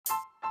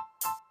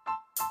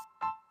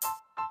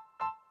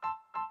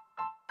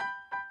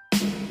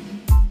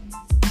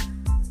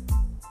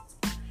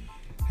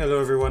Hello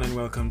everyone and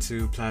welcome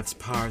to Platt's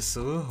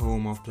Parcel,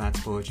 home of Platt's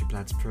Poetry,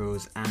 Platt's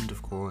Prose, and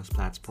of course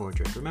Platt's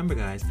Portrait. Remember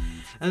guys,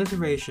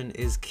 alliteration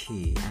is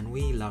key and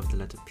we love the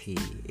letter P.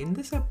 In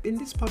this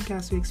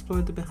podcast we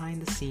explored the behind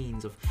the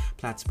scenes of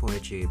Platt's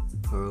Poetry,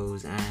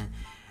 Prose, and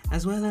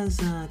as well as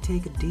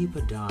take a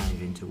deeper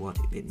dive into what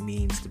it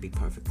means to be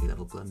perfectly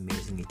lovable,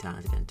 amazingly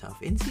talented and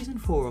tough. In season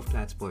 4 of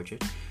Platt's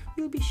Portrait,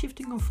 we'll be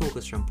shifting our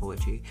focus from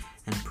poetry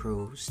and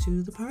prose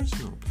to the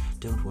personal.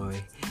 Don't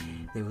worry,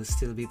 there will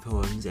still be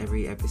poems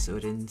every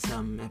episode. In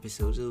some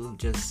episodes it will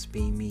just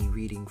be me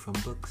reading from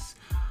books.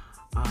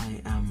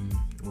 I am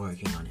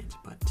working on it,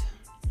 but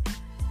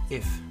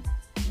if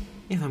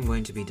I'm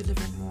going to be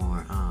delivering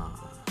more,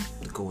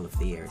 the goal of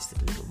the year is to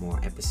deliver more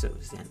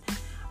episodes, then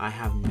I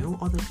have no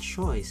other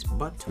choice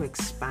but to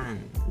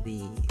expand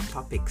the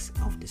topics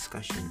of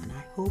discussion, and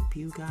I hope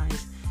you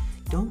guys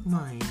don't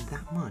mind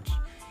that much.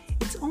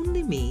 It's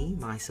only me,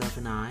 myself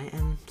and I,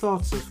 and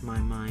thoughts of my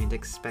mind.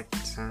 Expect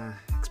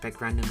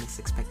randomness,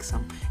 expect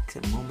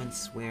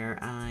moments where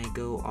I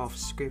go off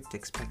script,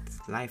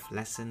 expect life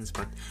lessons,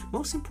 but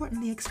most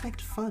importantly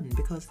expect fun,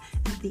 because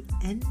at the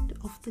end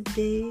of the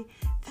day,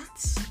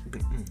 that's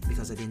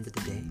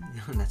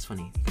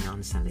funny, you can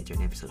understand later in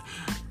the episode.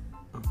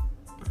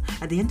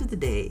 At the end of the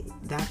day,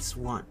 that's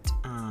what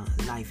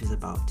life is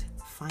about.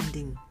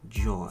 Finding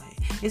joy.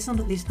 It's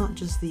not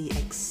just the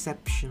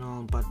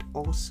exceptional, but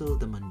also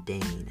the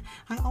mundane.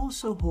 I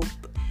also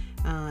hope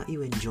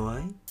you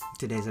enjoy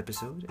today's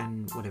episode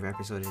and whatever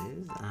episode it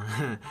is.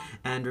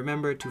 And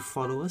remember to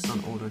follow us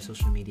on all our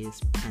social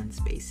medias and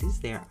spaces.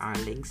 There are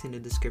links in the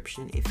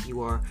description. If you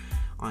are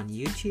on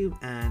YouTube,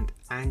 and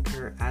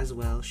Anchor as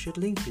well should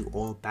link you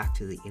all back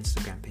to the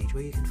Instagram page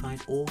where you can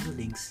find all the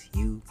links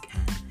you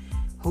can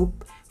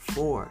hope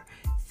for.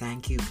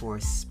 Thank you for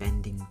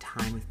spending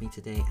time with me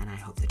today, and I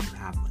hope that you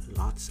have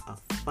lots of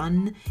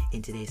fun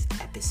in today's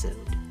episode.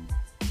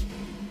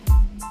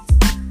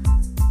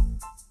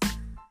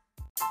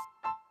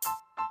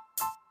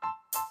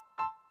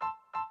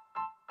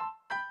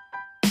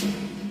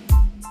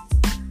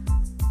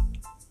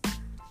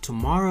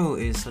 Tomorrow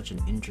is such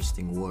an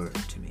interesting word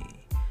to me.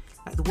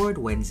 Like the word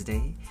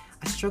Wednesday,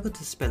 I struggle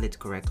to spell it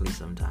correctly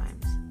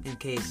sometimes.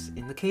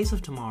 In the case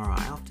of tomorrow,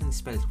 I often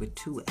spell it with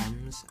 2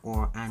 M's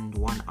and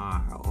 1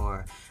 R,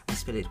 or I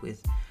spell it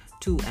with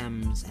 2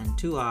 M's and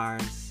 2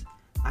 R's.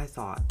 I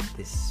thought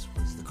this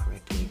was the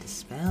correct way to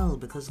spell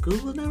because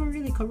Google never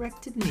really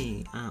corrected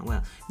me.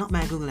 Well, not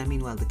my Google,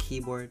 the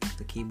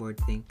keyboard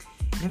thing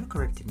never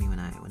corrected me when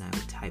I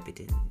would type it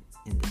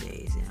in the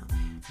days,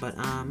 But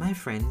my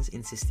friends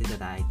insisted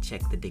that I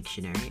check the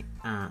dictionary,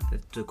 the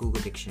Google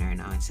dictionary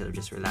now, instead of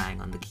just relying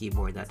on the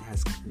keyboard that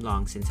has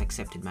long since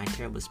accepted my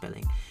terrible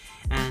spelling.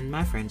 And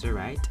my friends were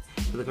right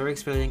for the correct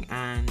spelling,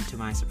 and to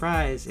my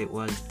surprise, it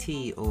was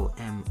Tomorrow.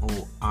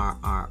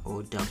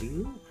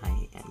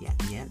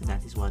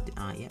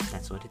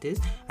 That's what it is.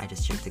 I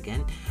just checked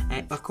again.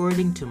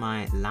 According to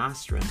my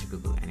last run to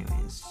Google,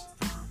 anyways.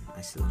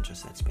 I still don't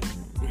trust that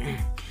spelling.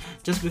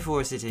 Just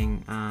before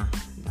sitting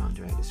down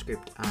to write the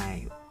script,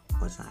 I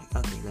was like,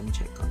 okay, let me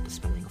check out the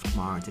spelling of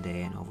tomorrow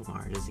today and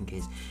overmorrow, just in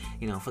case,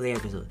 for the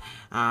episode.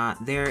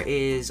 There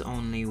is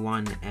only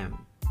 1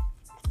 M,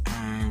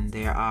 and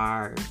there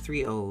are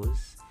 3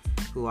 O's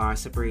who are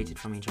separated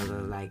from each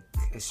other like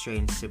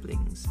estranged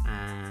siblings.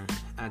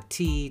 A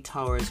T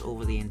towers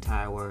over the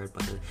entire word,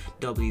 but a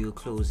W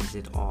closes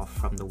it off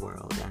from the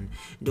world. And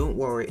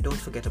don't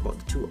forget about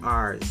the 2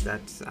 R's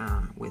that's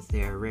with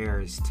their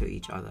rares to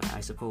each other.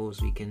 I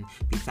suppose we can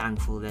be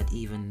thankful that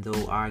even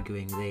though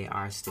arguing, they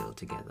are still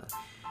together.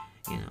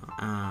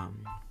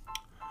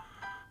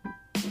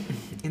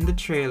 In the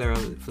trailer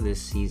for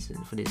this new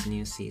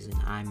season,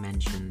 I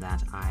mentioned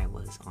that I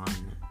was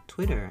on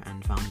Twitter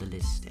and found a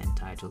list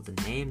entitled The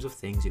Names of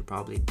Things You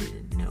Probably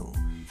Didn't Know.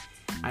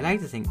 I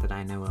like to think that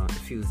I know a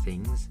few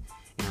things.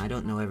 I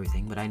don't know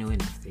everything, but I know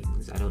enough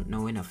things. I don't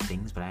know enough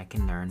things, but I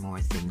can learn more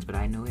things. But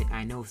I know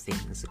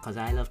things because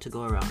I love to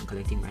go around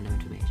collecting random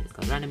information.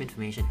 Because random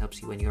information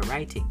helps you when you're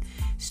writing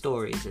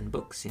stories and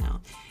books,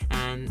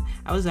 And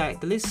I was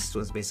like, the list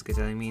was basically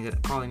telling me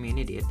that, calling me an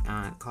idiot,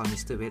 calling me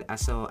stupid.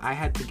 So I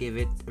had to give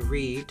it a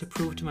read to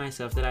prove to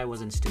myself that I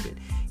wasn't stupid.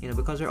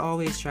 Because we're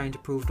always trying to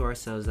prove to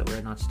ourselves that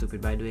we're not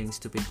stupid by doing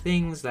stupid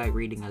things, like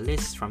reading a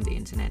list from the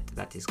internet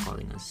that is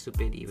calling us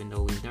stupid, even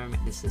though we've never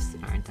met this list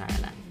in our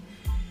entire life.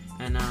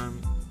 And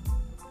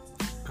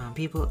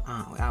people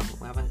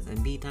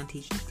beat and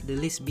teach, the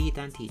list beat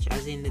and teach,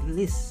 as in the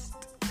list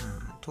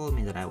told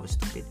me that I was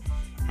stupid,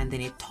 and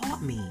then it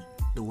taught me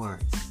the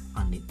words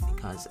on it,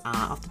 because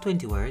of the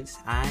 20 words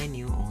I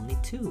knew only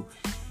 2.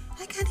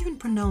 I can't even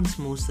pronounce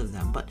most of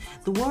them, but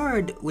the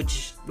word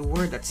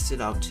that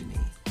stood out to me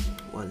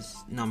was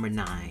number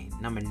 9,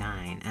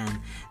 and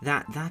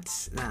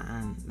that's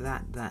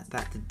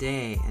the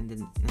day, and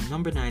the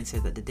number 9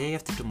 said that the day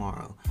after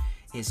tomorrow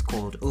is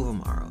called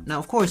Overmorrow. Now,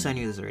 of course, I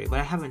knew this already, but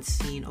I haven't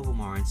seen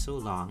Overmorrow in so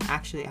long.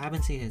 Actually, I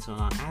haven't seen it in so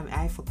long.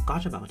 I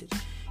forgot about it.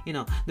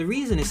 The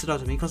reason it stood out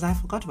to me because I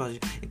forgot about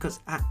it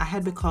because I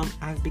had begun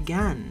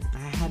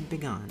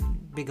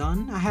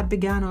begun? I had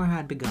began or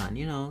had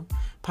begun,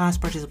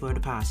 past participle or the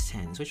past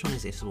tense. Which one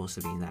is it supposed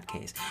to be in that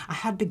case? I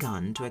had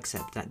begun to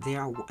accept that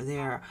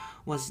there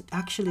was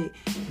actually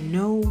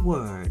no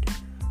word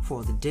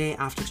for the day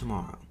after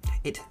tomorrow.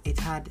 It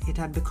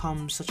had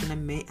become such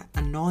an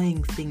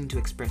annoying thing to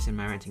express in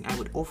my writing. I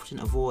would often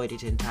avoid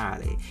it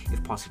entirely,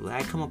 if possible.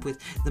 I'd come up with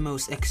the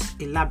most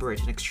elaborate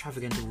and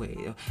extravagant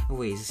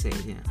ways to say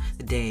it,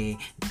 the day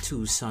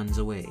 2 suns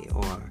away,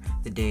 or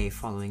the day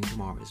following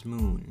tomorrow's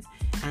moon.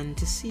 And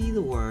to see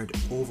the word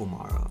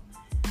overmorrow,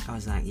 I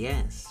was like,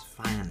 yes,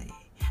 finally.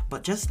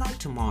 But just like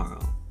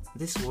tomorrow,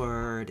 this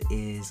word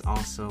is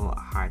also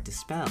hard to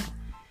spell.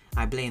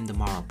 I blame the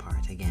moral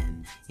part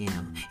again.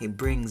 It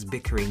brings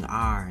bickering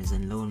R's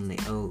and lonely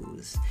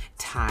O's,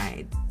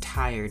 tired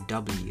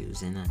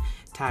W's and a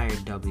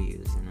tired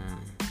W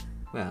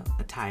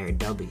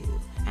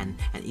and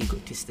an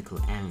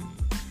egotistical M.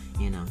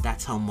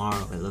 That's how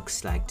moral it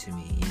looks like to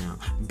me.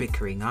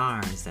 Bickering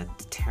R's that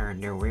tear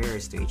their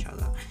wares to each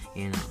other.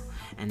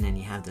 And then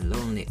you have the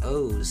lonely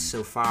O's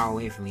so far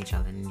away from each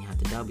other, and then you have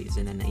the W's,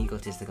 and then the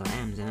egotistical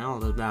M's, and all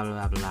those blah blah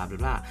blah blah blah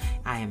blah.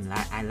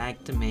 I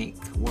like to make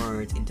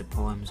words into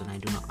poems when I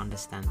do not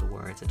understand the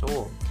words at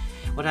all.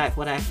 What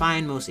I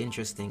find most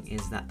interesting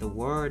is that the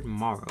word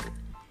morrow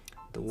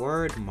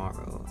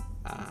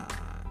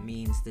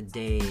means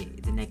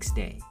the next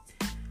day.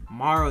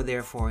 Morrow,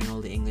 therefore, in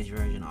Old English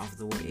version of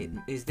the word, it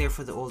is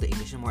therefore the Old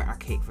English and more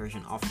archaic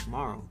version of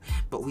tomorrow.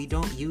 But we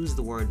don't use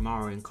the word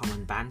morrow in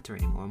common banter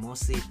anymore.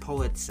 Mostly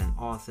poets and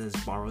authors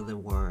borrow the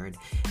word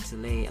to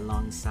lay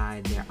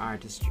alongside their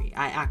artistry.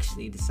 I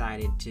actually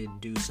decided to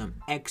do some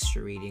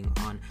extra reading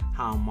on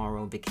how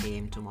morrow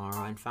became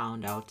tomorrow and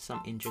found out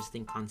some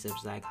interesting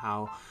concepts like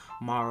how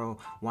morrow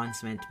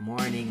once meant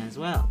morning as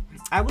well.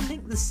 I will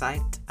link the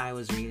site I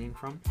was reading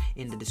from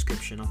in the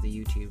description of the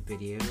YouTube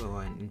video,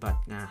 and of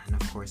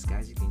course,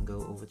 guys, you can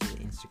go over to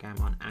the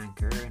Instagram on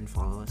Anchor and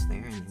follow us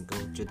there, and go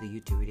to the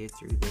YouTube video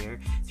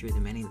through the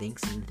many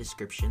links in the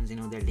descriptions. There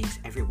are links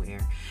everywhere.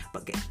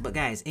 But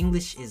guys,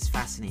 English is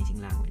fascinating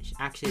language.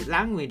 Actually,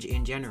 language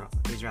in general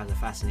is rather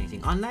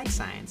fascinating. Unlike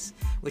science,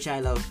 which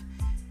I love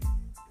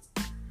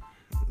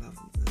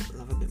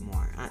a bit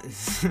more.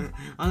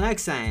 Unlike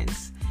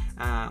science,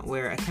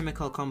 where a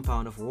chemical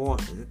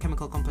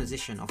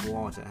composition of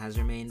water has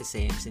remained the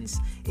same since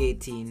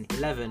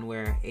 1811,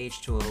 where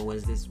H2O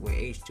was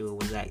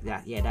like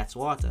that. Yeah, that's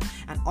water.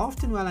 And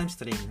often while I'm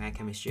studying my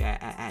chemistry,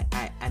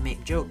 I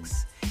make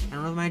jokes.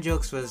 And one of my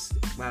jokes was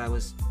while I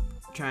was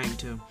trying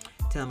to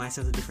tell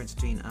myself the difference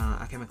between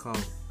a chemical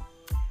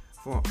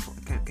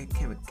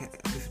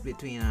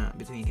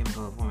between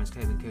chemical forms,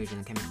 conclusion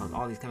and chemicals,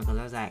 all these chemicals.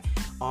 I was like,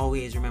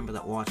 always remember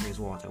that water is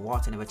water.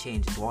 Water never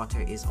changes. Water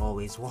is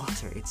always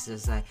water. It's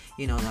just like,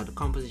 that the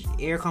composition,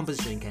 air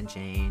composition can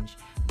change,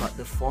 but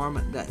the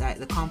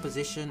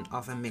composition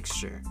of a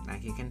mixture,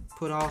 like you can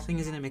put all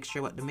things in a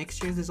mixture, but the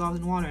mixture is dissolved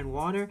in water, and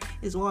water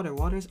is water.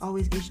 Water is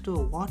always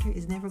H2O. Water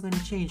is never going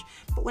to change.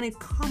 But when it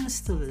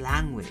comes to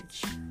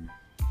languages,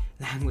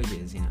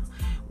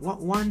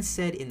 what one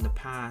said in the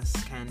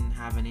past can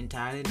have an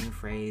entirely new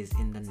phrase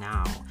in the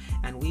now,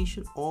 and we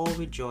should all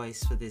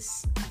rejoice for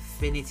this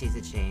affinity to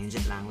change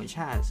that language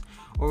has.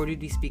 Or would we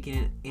be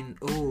speaking in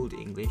Old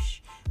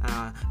English,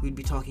 we'd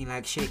be talking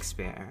like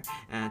Shakespeare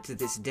to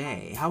this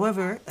day.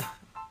 However,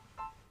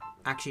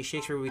 actually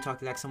Shakespeare would be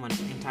talking like someone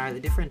entirely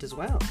different as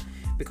well,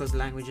 because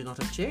language did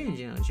not have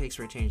changed.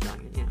 Shakespeare changed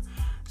language.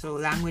 So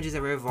languages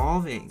are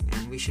evolving,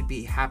 and we should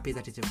be happy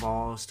that it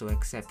evolves to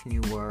accept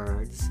new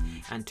words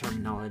and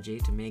terminology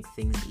to make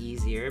things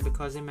easier.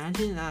 Because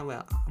imagine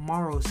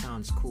morrow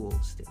sounds cool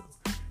still.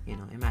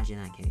 Imagine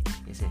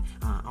you say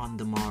on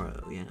the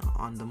morrow.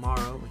 On the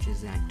morrow, which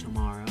is like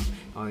tomorrow,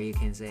 or you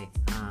can say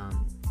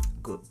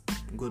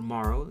good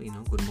morrow,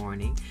 good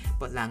morning.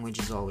 But language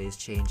is always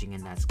changing,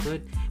 and that's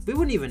good. We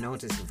wouldn't even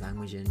notice if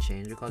language didn't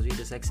change, because we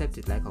just accept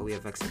it, like how we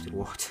have accepted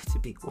water to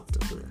be water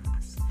for the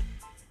last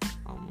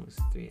almost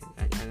 3,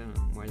 I don't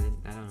know, more than,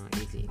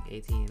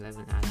 18,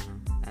 11, I don't know.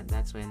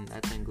 That's when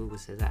Google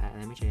says that.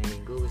 Let me tell you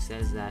again. Google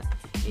says that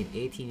in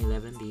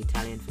 1811, the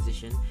Italian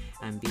physician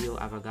Ambio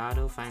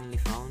Avogadro finally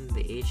found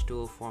the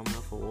H2O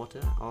formula for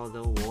water.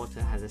 Although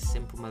water has a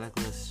simple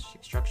molecular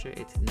structure,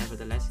 it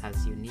nevertheless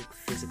has unique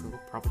physical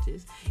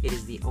properties. It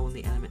is the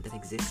only element that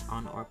exists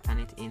on our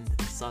planet in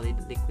solid,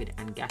 liquid,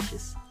 and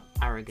gaseous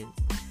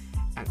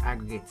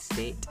aggregate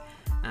state.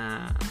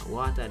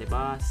 Water the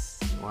boss.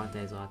 Water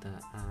is water.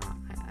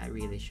 I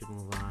really should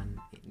move on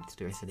to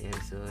the rest of the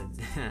episode.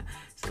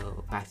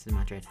 So back to the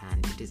matter at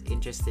hand. It is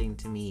interesting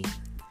to me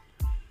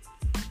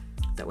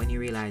that when you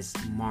realize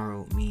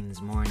morrow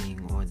means morning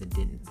or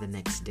the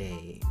next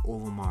day,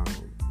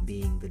 overmorrow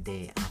being the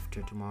day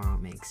after tomorrow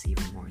makes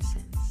even more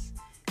sense.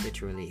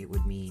 Literally, it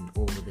would mean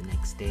over the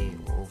next day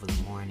or over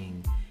the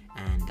morning,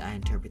 and I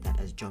interpret that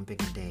as jumping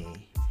a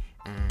day.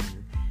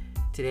 And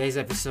today's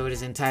episode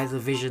is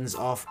entitled Visions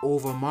of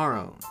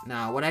Overmorrow.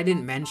 Now, what I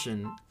didn't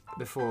mention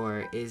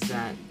before is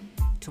that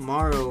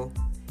tomorrow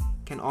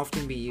can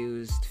often be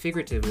used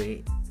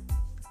figuratively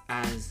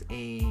as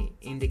a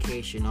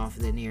indication of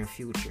the near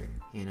future,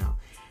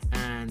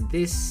 and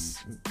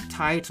this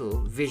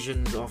title,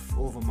 Visions of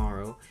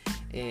Overmorrow,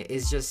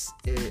 is just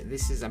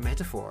this is a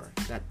metaphor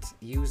that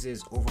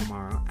uses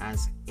overmorrow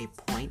as a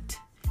point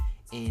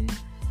in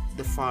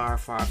the far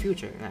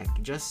future,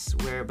 like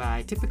just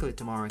whereby typically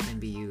tomorrow can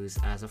be used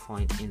as a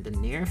point in the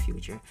near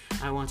future.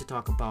 I want to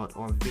talk about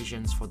our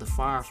visions for the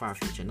far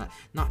future,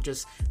 not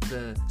just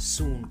the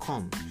soon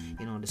come,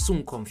 the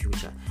soon come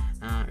future.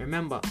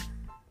 Remember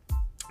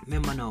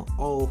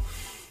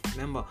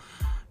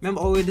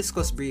we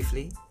discussed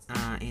briefly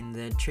in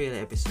the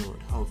trailer episode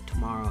how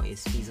tomorrow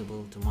is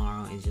feasible,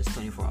 tomorrow is just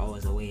 24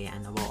 hours away,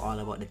 and all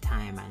about the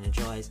time and the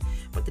joys.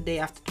 But the day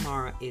after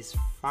tomorrow is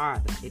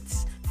farther,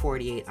 it's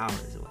 48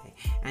 hours away.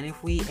 And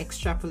if we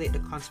extrapolate the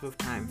concept of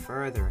time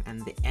further,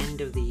 and the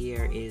end of the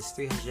year is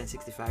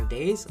 365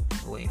 days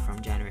away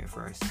from January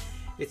 1st,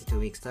 52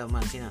 weeks, 12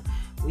 months,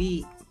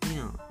 we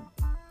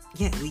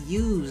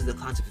use the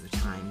concept of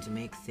time to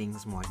make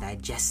things more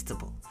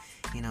digestible,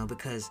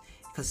 because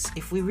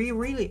if we were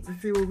really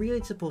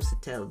supposed to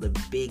tell the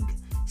big,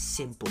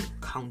 simple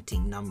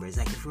counting numbers,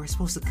 like if we were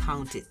supposed to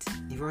count it,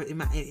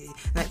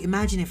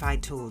 imagine if I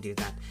told you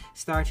that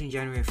starting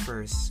January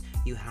 1st,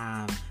 you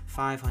have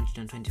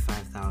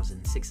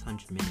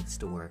 525,600 minutes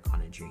to work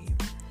on a dream.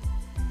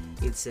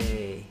 You'd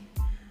say,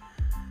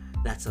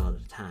 that's a lot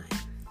of time.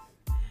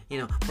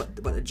 But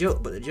the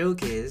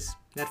joke is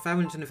that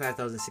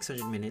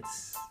 525,600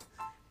 minutes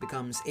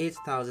becomes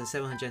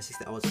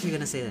 8,760 hours. What are you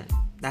gonna say then?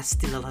 That's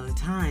still a lot of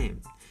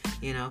time,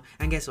 And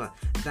guess what?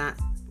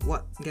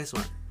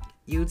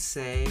 You'd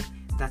say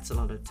that's a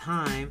lot of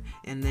time,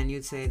 and then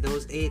you'd say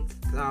those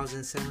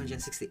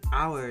 8,760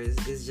 hours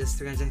is just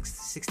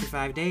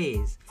 365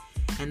 days.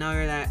 And now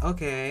you're like,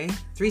 okay,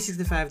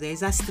 365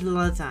 days, that's still a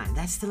lot of time.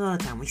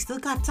 We still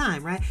got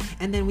time, right?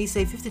 And then we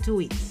say 52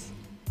 weeks.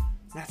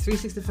 That's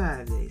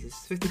 365 days.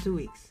 It's 52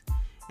 weeks.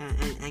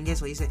 And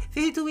guess what? You say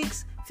 52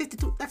 weeks,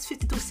 52. That's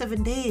 52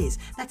 7 days.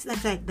 That's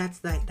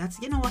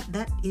you know what?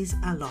 That is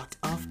a lot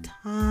of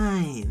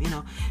time.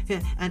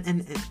 And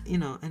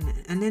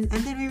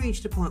then we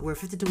reach the point where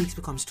 52 weeks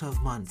becomes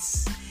 12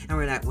 months, and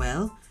we're like,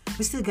 well,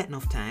 we still got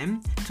enough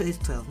time. So it's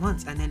 12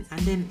 months, and then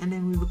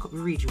we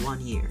reach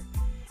 1 year,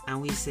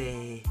 and we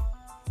say,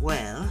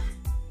 well,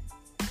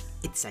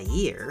 it's a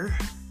year.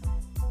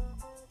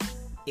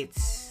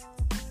 It's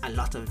a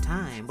lot of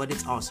time, but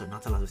it's also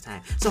not a lot of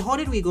time. So how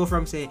did we go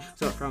from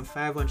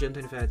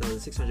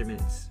 525,600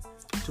 minutes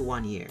to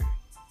 1 year?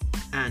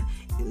 And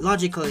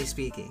logically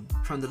speaking,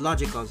 from the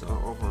logicals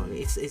of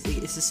it's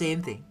the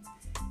same thing.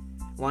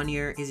 1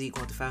 year is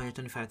equal to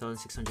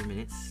 525,600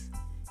 minutes.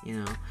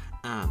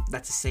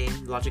 That's the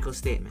same logical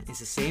statement. It's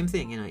the same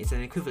thing. It's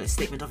an equivalent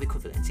statement of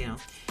equivalence.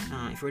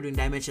 If we're doing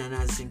dimensional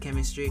analysis in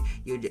chemistry,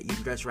 you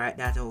just write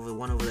that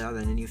one over the other,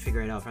 and then you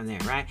figure it out from there,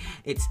 right?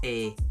 It's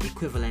a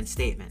equivalent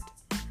statement.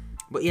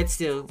 But yet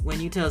still, when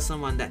you tell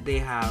someone that they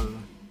have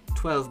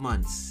 12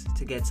 months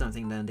to get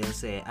something done, they'll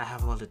say, I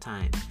have a lot of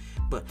time.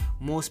 But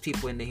most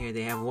people, when they hear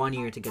they have 1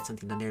 year to get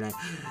something done, they're like,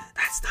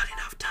 that's not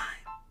enough time.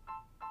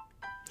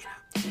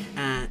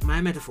 And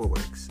my metaphor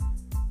works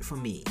for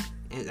me.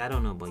 I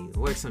don't know about you. It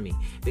works for me.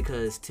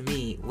 Because to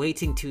me,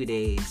 waiting 2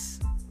 days...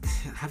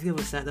 have you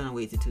ever sat down and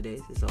waited 2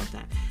 days? It's all the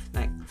time.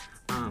 Like,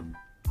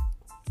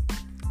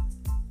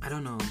 I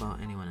don't know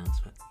about anyone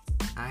else, but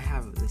I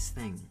have this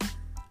thing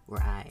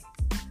where I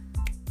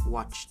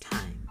watch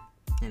time.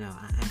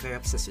 I'm very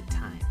obsessed with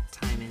time.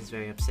 Time is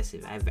very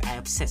obsessive. I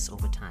obsess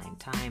over time.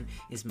 Time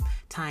is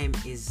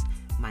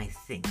my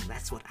thing.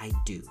 That's what I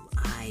do.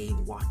 I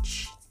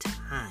watch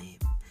time.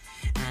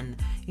 And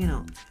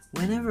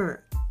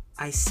whenever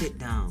I sit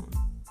down,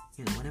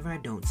 whenever I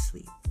don't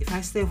sleep, if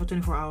I stay for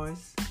 24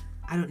 hours,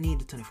 I don't need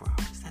the 24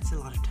 hours. That's a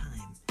lot of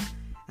time.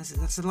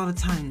 That's a lot of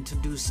time to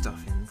do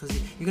stuff in, because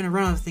you're gonna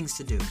run out of things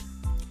to do.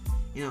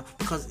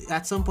 Because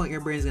at some point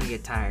your brain's gonna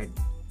get tired.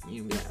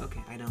 You'll be like,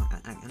 okay,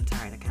 I'm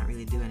tired, I can't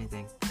really do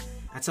anything.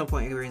 At some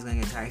point your brain's gonna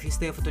get tired. If you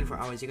stay up for 24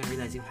 hours, you're gonna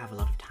realize you have a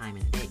lot of time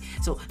in a day.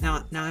 So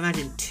now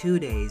imagine 2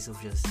 days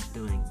of just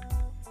doing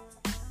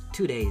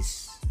 2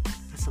 days.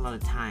 That's a lot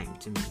of time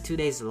to me. 2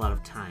 days is a lot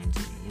of time to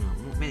me.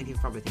 Many people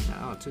probably think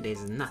that, 2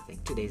 days is nothing.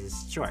 2 days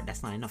is short.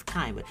 That's not enough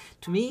time. But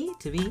to me,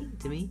 2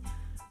 days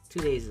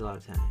is a lot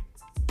of time.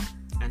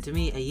 And to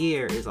me, a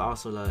year is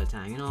also a lot of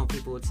time.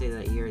 People would say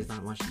that a year is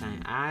not much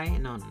time.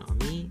 No.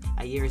 Me,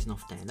 a year is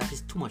enough time. That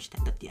is too much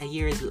time. A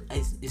year is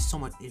so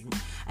much.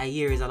 A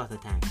year is a lot of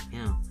time.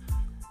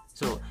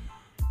 So,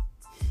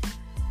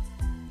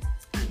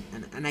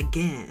 and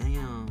again,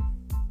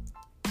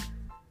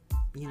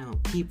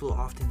 people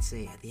often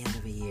say at the end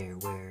of a year,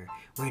 where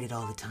did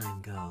all the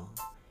time go?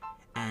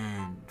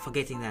 And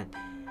forgetting that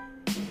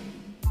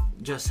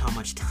just how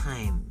much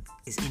time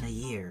is in a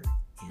year.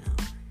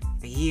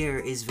 A year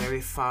is very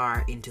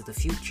far into the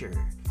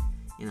future,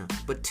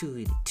 but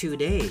 2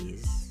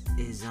 days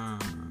is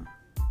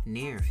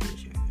near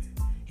future.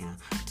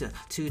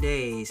 2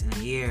 days and a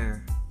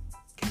year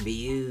can be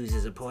used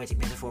as a poetic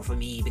metaphor for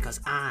me because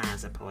I,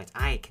 as a poet,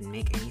 I can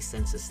make any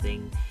senseless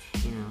thing,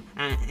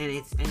 and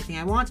it's anything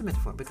I want a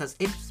metaphor because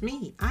it's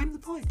me. I'm the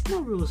poet.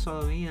 No rules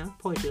follow me.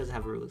 Poetry doesn't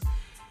have rules.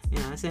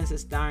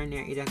 Senseless darn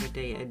near idea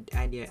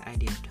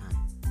of time.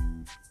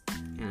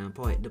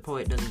 The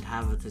poet doesn't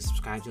have to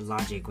subscribe to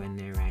logic when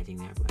they're writing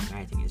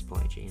his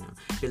poetry.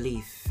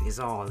 Belief is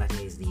all that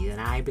is needed,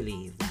 and I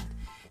believe that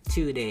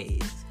 2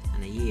 days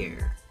and a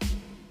year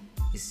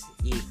is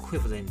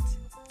equivalent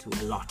to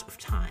a lot of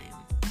time.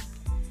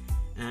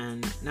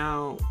 And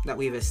now that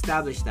we've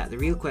established that, the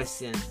real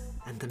question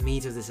and the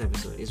meat of this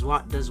episode is,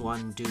 what does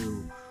one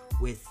do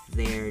with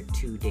their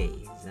 2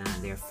 days,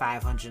 their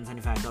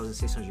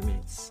 525,600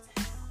 minutes,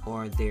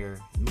 or their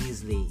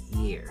measly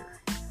year?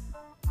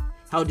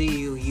 How do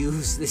you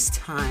use this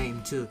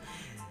time to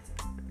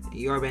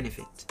your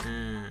benefit,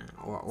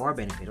 or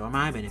benefit, or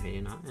my benefit,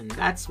 And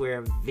that's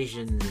where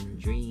visions and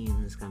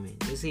dreams come in.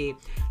 You see,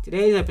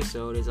 today's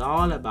episode is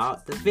all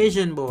about the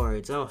vision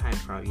boards. Oh,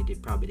 you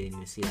probably didn't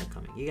even see that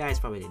coming. You guys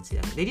probably didn't see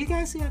that coming. Did you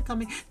guys see that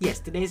coming? Yes,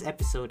 today's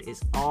episode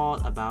is all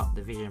about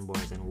the vision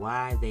boards and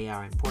why they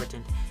are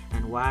important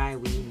and why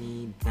we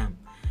need them.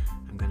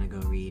 I'm gonna go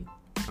read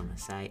from a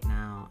site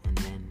now and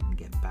then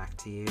get back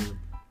to you.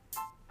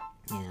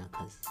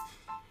 Because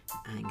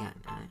I ain't got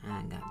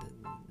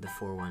the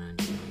 4-1 on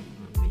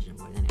vision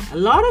board. Anyway, a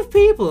lot of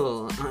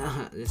people.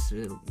 This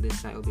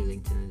site will be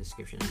linked in the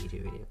description of the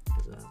YouTube video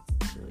as well.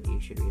 So you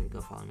should really go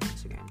follow me on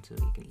Instagram so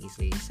you can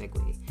easily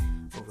segue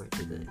over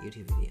to the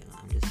YouTube video.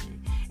 I'm just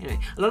saying. Anyway,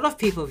 a lot of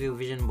people view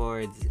vision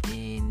boards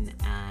in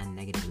a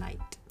negative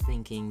light,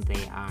 thinking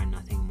they are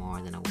nothing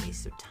more than a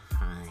waste of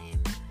time.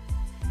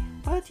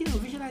 But,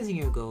 visualizing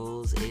your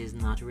goals is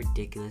not a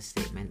ridiculous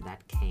statement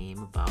that came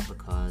about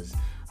because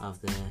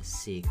of The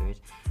Secret.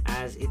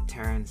 As it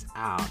turns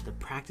out, the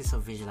practice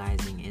of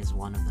visualizing is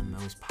one of the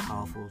most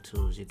powerful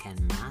tools you can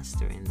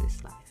master in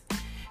this life.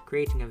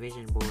 Creating a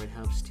vision board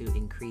helps to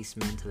increase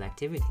mental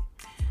activity,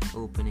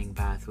 opening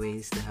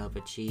pathways to help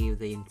achieve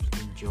the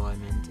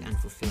enjoyment and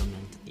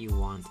fulfillment you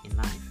want in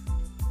life.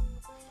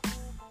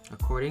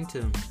 According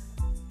to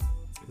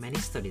many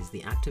studies,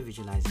 the act of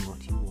visualizing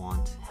what you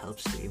want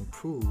helps to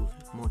improve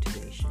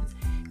motivation,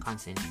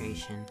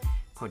 concentration,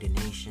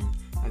 coordination.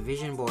 A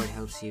vision board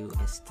helps you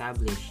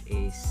establish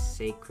a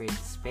sacred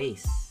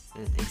space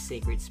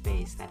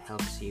that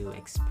helps you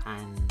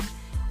expand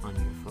on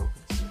your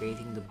focus.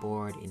 Creating the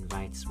board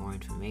invites more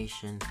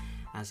information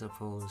as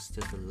opposed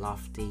to the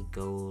lofty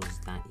goals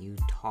that you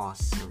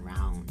toss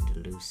around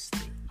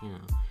loosely,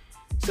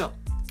 So,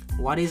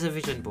 what is a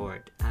vision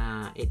board?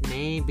 It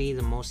may be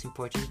the most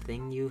important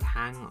thing you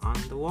hang on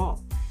the wall.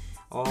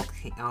 All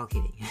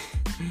kidding.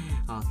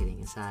 All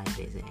kidding aside,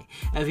 they say.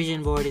 A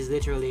vision board is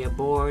literally a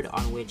board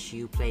on which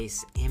you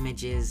place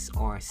images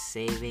or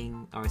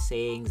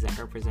sayings that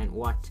represent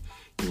what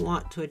you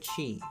want to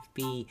achieve.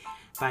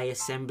 By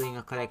assembling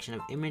a collection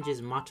of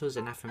images, mottos,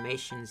 and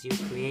affirmations, you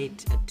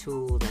create a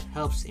tool that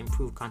helps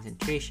improve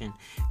concentration.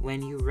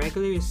 When you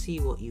regularly see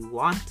what you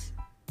want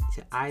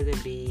to either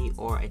be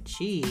or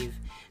achieve,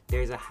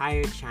 there's a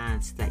higher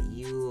chance that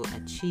you'll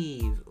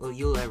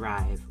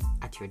arrive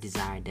at your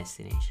desired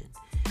destination.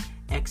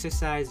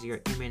 Exercise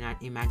your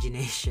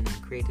imagination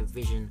and create a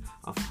vision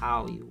of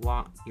how you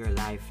want your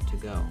life to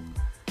go.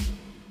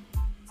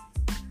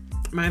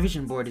 My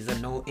vision board is a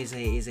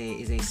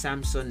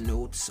Samsung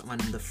Notes on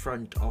the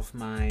front of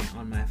my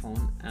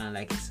phone.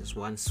 Like it's just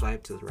one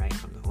swipe to the right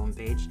from the home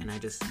page, and I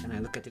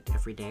look at it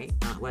every day.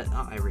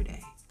 Not every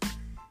day.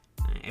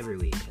 Every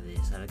week at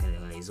least. I look at it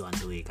at least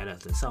once a week.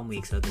 Some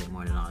weeks I look at it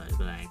more than others,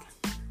 but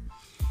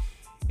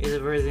it's the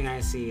first thing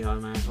I see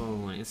on my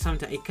phone.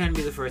 It can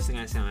be the first thing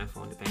I see on my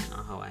phone depending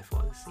on how I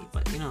fall asleep.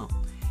 But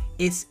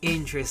it's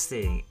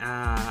interesting.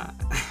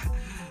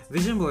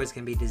 Vision boards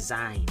can be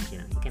designed.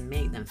 You can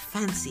make them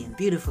fancy and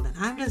beautiful. And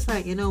I'm just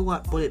like,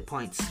 bullet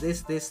points.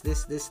 This.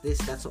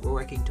 That's what we're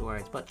working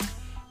towards. But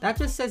that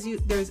just says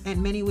there's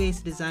many ways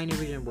to design your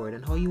vision board,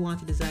 and how you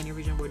want to design your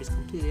vision board is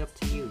completely up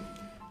to you.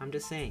 I'm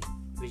just saying,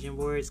 vision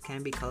boards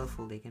can be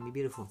colorful, they can be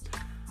beautiful.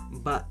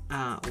 But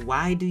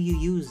why do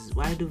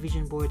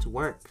vision boards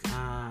work?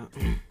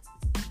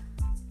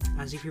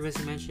 As you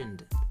previously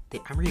mentioned,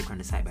 I'm reading from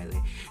the site, by the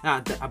way.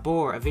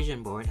 A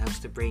vision board helps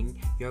to bring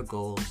your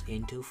goals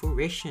into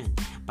fruition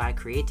by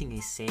creating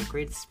a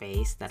sacred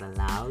space that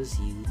allows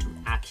you to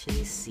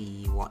actually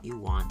see what you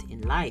want in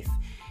life.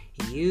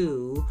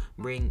 You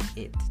bring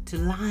it to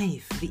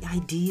life. The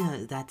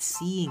idea that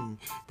seeing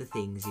the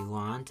things you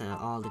want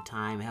all the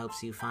time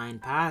helps you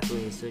find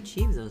pathways to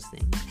achieve those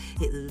things.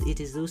 It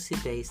is loosely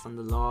based on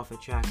the law of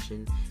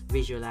attraction.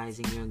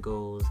 Visualizing your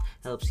goals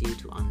helps you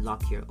to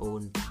unlock your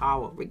own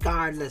power,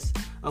 regardless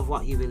of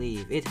what you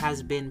believe. It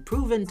has been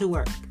proven to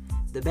work.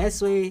 The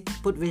best way to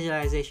put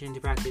visualization into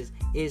practice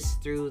is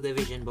through the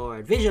vision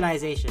board.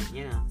 Visualization,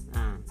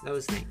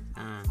 those things.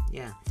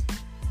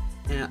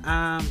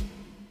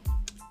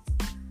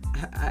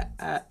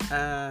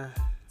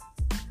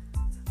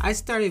 I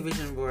started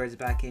vision boards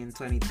back in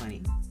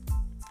 2020.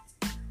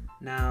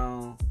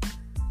 Now,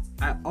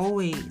 I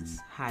always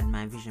had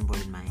my vision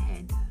board in my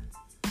head.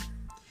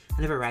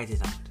 I never write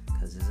it out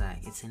because it's like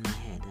it's in my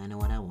head. I know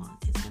what I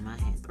want. It's in my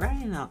head. But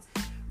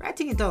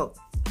writing it out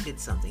did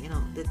something. You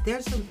know,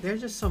 there's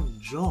just some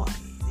joy.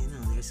 You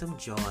know, there's some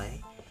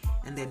joy,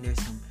 and then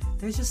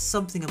there's just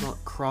something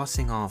about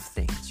crossing off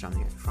things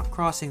from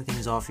crossing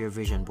things off your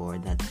vision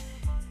board that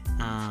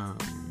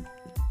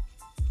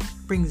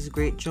brings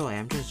great joy.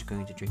 I'm just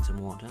going to drink some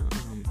water.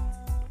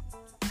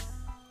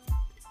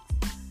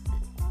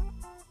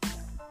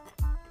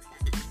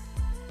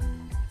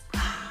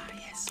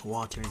 Yes,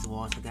 water is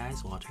water,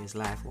 guys. Water is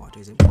life. Water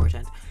is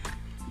important.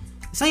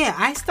 So yeah,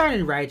 I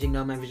started writing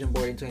down my vision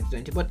board in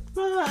 2020, but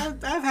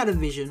I've had a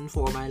vision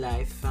for my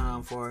life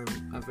for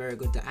a very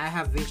good time. I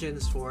have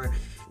visions for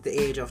the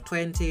age of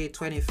 20,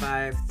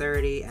 25,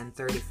 30, and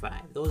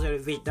 35. Those are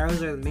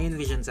the main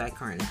visions I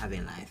currently have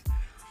in life.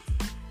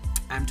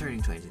 I'm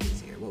turning 20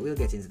 this year, but we'll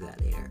get into that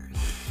later.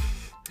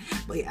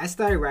 But yeah, I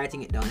started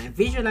writing it down, and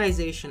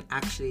visualization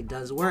actually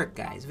does work,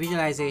 guys.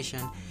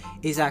 Visualization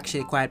is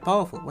actually quite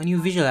powerful. When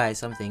you visualize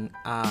something,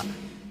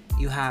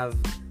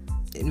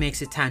 it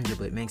makes it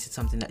tangible. It makes it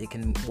something that you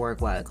can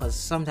work well, because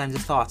sometimes the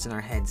thoughts in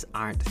our heads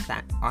aren't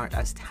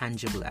as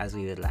tangible as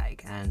we would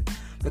like, and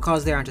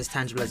because they aren't as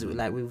tangible as we would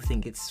like, we would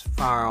think it's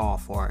far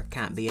off or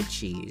can't be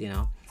achieved. You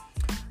know,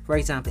 for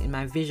example, in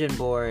my vision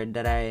board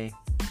that I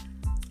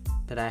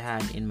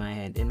had in my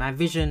head,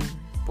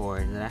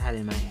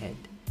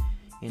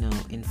 you know,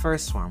 in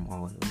first form,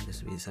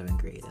 this would be 7th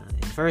grade.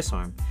 In first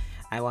form,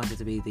 I wanted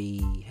to be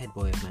the head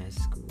boy of my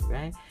school,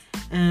 right?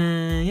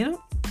 And you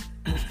know,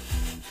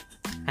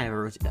 I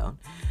never wrote it down.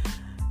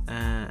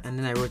 And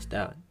then I wrote it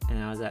out,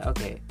 and I was like,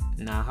 okay,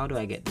 now how do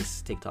I get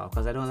this ticked off?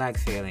 Because I don't like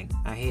failing.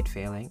 I hate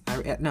failing.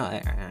 I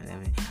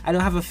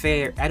don't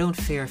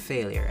fear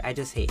failure. I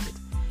just hate it.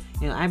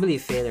 You know, I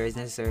believe failure is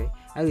necessary.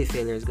 I believe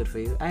failure is good for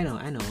you. I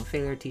know.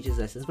 Failure teaches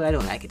lessons, but I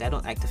don't like it. I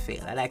don't like to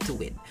fail. I like to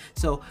win.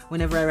 So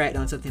whenever I write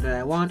down something that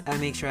I want, I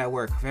make sure I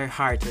work very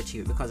hard to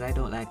achieve it, because I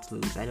don't like to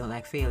lose. I don't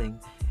like failing,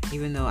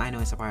 even though I know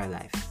it's a part of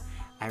life.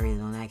 I really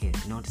don't like it.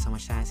 You notice how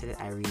much time I said it?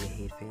 I really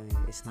hate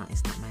failure. It's not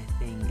my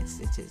thing.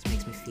 It just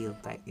makes me feel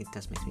like, it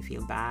just makes me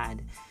feel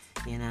bad,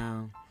 you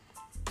know.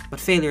 But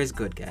failure is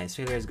good, guys.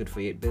 Failure is good for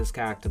you. It builds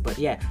character. But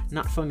yeah,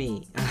 not for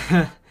me.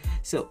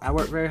 So I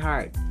worked very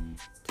hard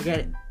to get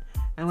it.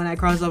 And when I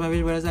crossed off my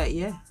vision board, I was like,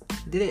 yeah,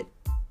 did it.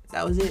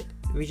 That was it.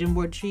 Vision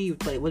board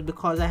achieved. But it was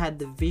because I had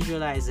the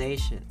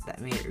visualization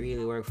that made it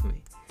really work for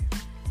me.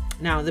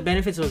 Now, the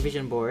benefits of a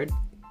vision board,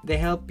 they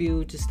help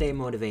you to stay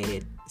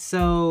motivated.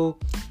 So,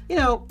 you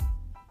know,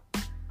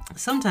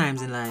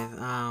 sometimes in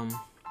life,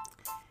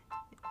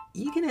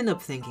 you can end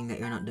up thinking that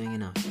you're not doing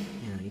enough.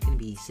 You know, you can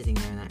be sitting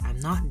there and like, I'm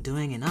not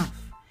doing enough.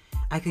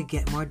 I could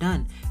get more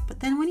done. But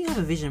then when you have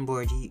a vision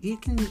board, you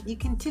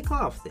can tick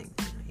off things.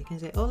 You can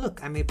say, oh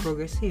look, I made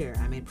progress here.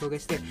 I made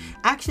progress there.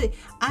 Actually,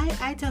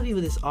 I tell people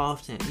this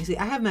often. You see,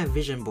 I have my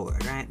vision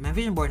board, right? My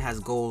vision board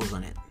has goals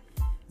on it.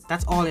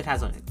 That's all it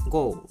has on it,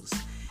 goals.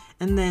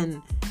 And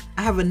then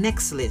I have a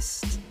next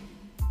list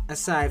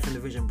aside from the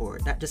vision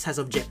board that just has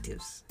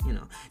objectives, you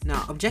know.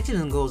 Now,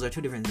 objectives and goals are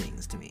two different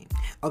things to me.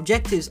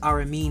 Objectives are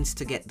a means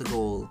to get the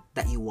goal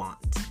that you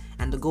want,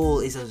 and the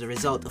goal is as a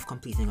result of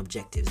completing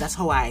objectives. That's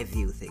how I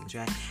view things,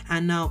 right?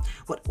 And now,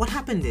 what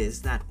happened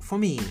is that for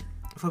me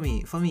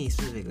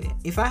specifically,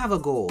 if I have a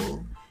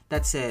goal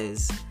that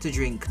says to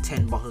drink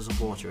 10 bottles of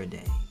water a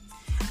day,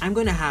 I'm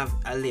going to have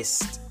a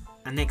list,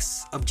 a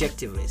next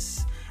objective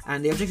list,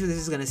 and the objective list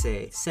is going to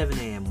say 7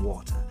 a.m.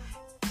 water,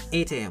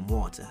 8 a.m.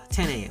 water,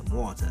 10 a.m.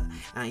 water,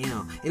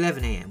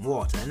 11 a.m.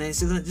 water, and then it's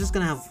just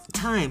gonna have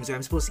times where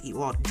I'm supposed to eat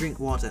water, drink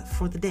water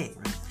for the day,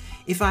 right?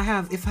 If I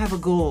have a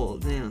goal,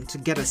 to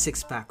get a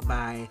 6-pack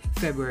by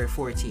February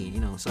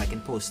 14, so I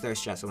can post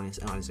thirst traps on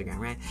Instagram,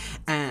 right?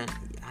 And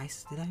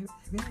did I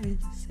really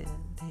just say that?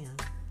 Damn.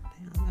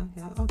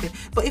 Okay.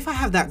 But if I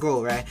have that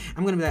goal, right,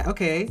 I'm gonna be like,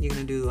 okay, you're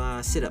gonna do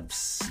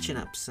sit-ups,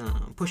 chin-ups,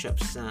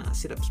 push-ups,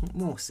 sit-ups,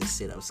 mostly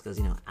sit-ups, because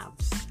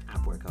abs,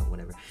 ab workout,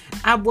 whatever,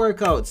 ab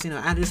workouts.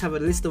 I just have a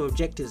list of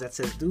objectives that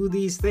says do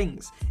these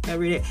things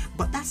every day.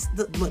 But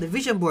the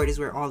vision board is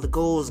where all the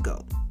goals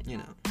go,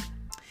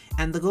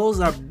 and the goals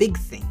are big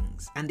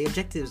things, and the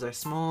objectives are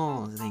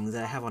small things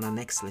that I have on a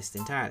next list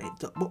entirely.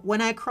 But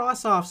when I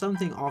cross off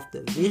something off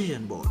the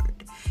vision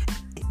board,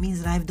 it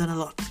means that I've done a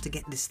lot to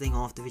get this thing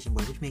off the vision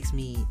board, which makes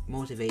me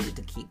motivated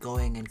to keep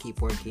going and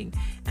keep working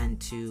and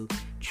to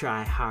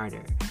try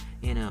harder,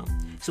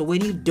 So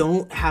when you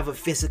don't have a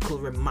physical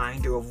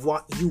reminder of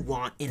what you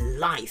want in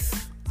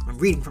life, I'm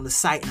reading from the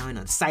site now,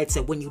 the site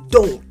said when you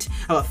don't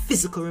have a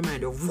physical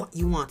reminder of what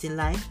you want in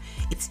life,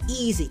 it's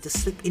easy to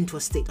slip into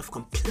a state of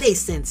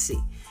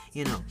complacency,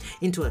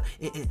 into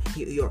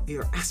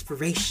your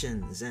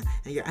aspirations and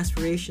your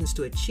aspirations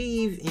to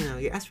achieve,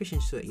 your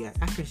aspirations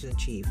to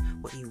achieve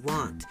what you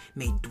want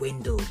may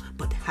dwindle.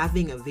 But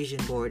having a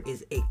vision board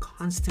is a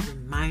constant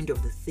reminder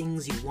of the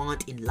things you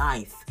want in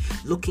life.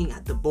 Looking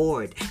at the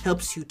board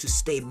helps you to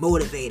stay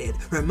motivated,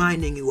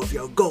 reminding you of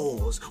your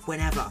goals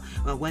whenever,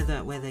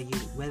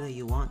 whether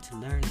you want to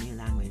learn a new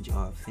language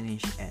or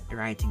finish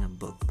writing a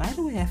book. By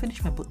the way, I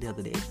finished my book the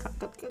other day.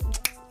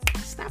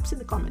 snaps in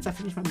the comments. I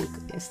finished my book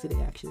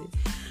yesterday, actually.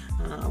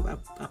 I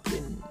put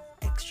in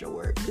extra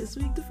work this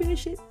week to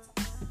finish it.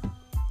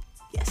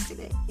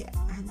 Yesterday, yeah.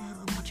 And now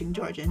I'm watching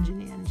George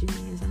Engineer, and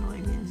Jimmy is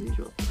annoying me as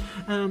usual.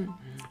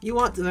 You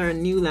want to learn a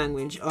new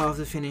language of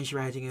the Finnish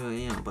writing,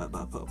 but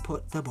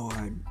put the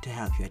board to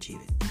help you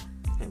achieve it.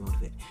 Stay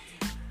motivated.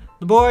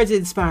 The boards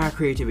inspire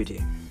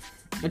creativity.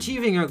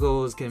 Achieving your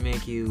goals can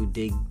make you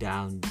dig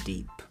down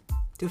deep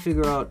to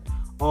figure out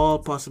all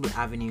possible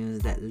avenues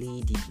that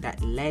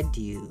can lead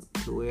you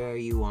to where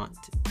you want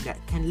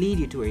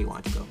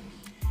to go.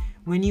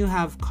 When you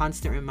have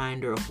constant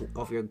reminder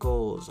of your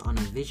goals on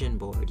a vision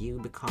board, you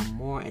become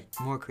more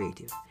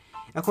creative.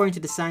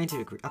 According to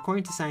scientific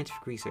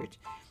research,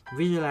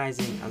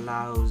 visualizing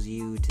allows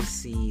you to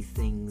see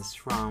things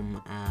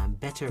from a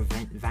better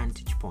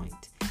vantage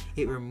point.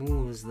 It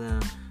removes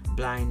the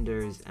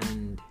blinders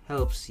and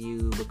helps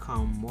you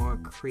become more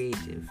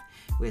creative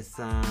with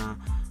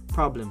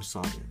problem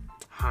solving.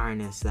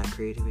 Harness that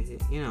creativity.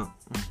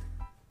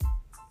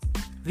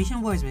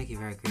 Vision boards make you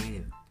very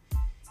creative,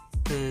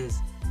 because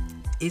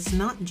it's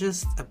not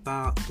just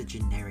about the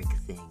generic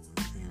things.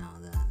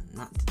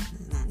 Not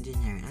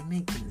generic. I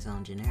make things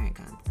sound generic.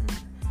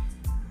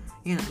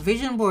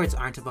 Vision boards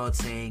aren't about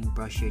saying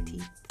brush your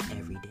teeth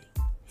every day.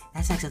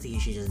 That's like something you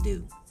should just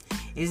do.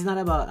 It's not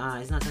about.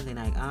 It's not something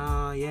like,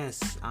 oh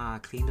yes,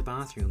 clean the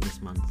bathroom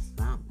this month.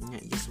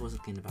 You're supposed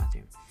to clean the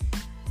bathroom.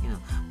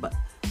 But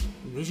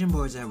vision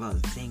boards are about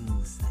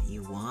things that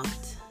you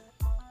want,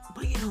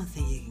 but you don't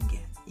think you can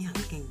get. You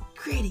can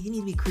creative. You need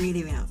to be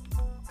creative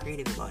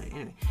about it.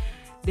 Anyway,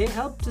 they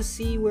help to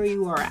see where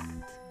you are at.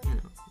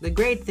 The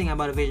great thing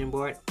about a vision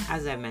board,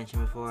 as I've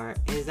mentioned before,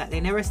 is that they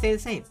never stay the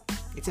same.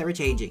 It's ever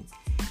changing.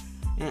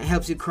 And it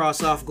helps you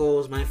cross off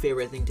goals, my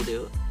favorite thing to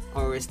do,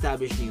 or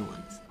establish new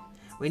ones.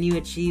 When you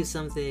achieve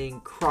something,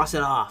 cross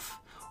it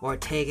off, or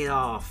take it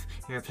off,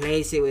 and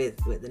replace it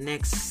with the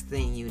next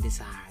thing you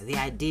desire. The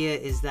idea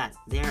is that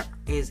there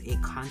is a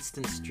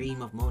constant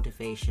stream of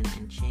motivation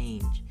and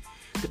change.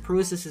 The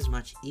process is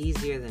much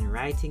easier than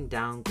writing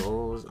down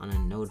goals on a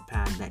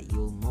notepad that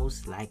you'll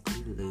most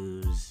likely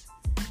lose.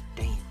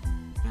 Damn,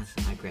 that's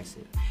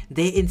aggressive.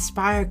 They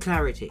inspire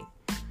clarity.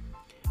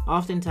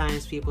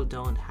 Oftentimes, people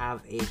don't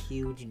have a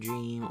huge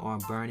dream or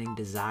burning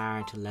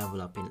desire to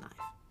level up in life.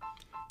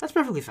 That's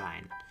perfectly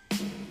fine.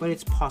 But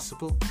it's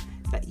possible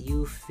that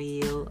you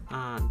feel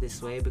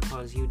this way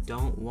because you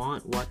don't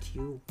want what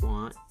you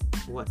want.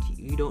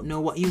 You don't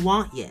know what you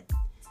want yet.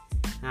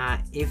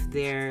 If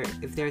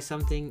there's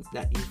something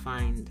that you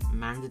find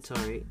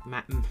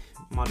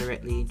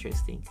moderately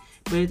interesting,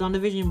 put it on the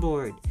vision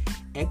board.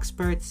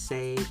 Experts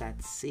say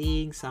that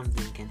seeing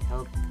something can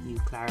help you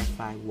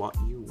clarify what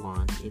you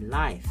want in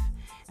life.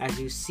 As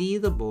you see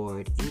the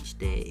board each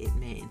day, it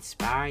may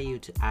inspire you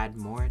to add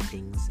more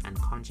things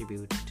and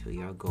contribute to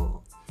your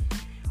goal.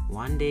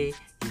 One day,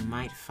 you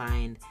might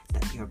find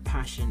that your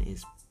passion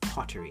is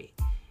pottery.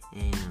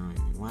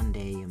 And one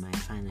day you might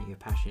find that your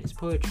passion is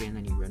poetry, and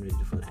then you run with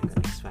it for like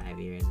the next 5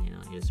 years. You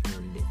just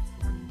run it.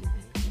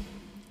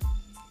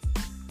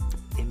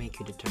 They make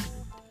you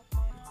determined.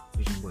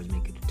 Vision boards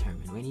make you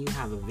determined. When you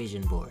have a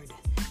vision board,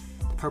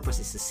 the purpose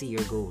is to see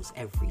your goals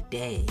every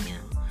day.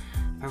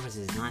 The purpose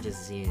is not just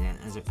to see that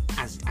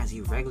as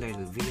you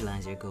regularly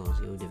visualize your goals,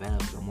 you'll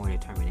develop more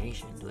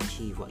determination to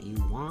achieve what you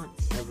want.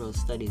 Several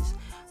studies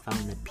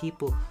found that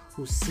people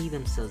who see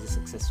themselves as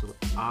successful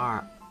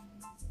are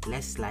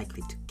less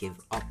likely to give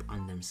up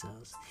on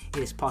themselves.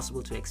 It is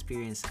possible to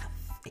experience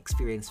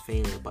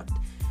failure, but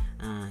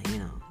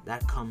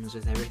that comes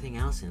with everything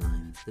else in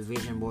life. The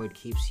vision board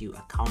keeps you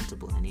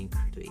accountable and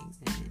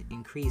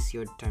increase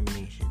your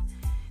determination.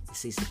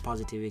 This is the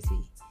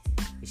positivity,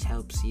 which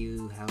helps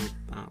you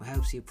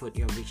put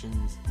your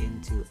visions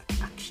into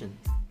action.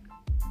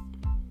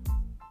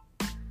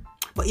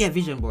 But yeah,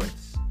 vision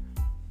boards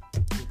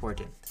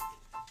important.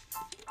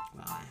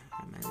 Wow,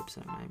 my lips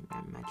are my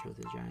throat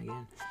is dry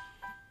again.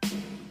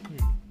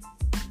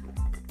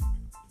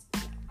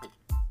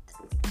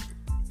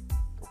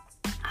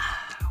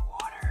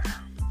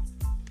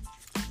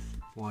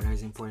 Water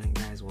is important,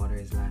 guys. Water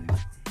is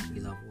life. We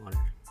love water.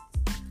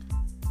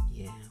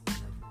 Yeah, we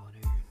love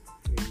water.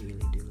 We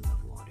really do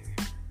love water.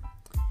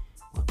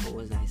 What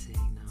was I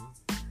saying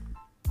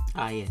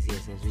now? Yes,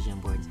 vision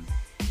boards.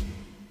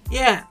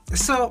 Yeah,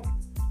 so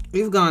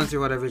we've gone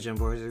through what our vision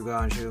boards. We've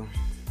gone through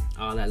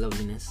all that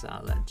loveliness,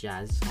 all that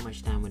jazz. How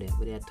much time were there?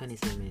 We had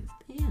 27 minutes.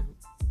 Damn.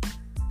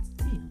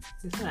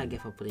 That's what I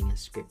get for putting a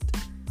script.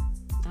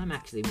 I'm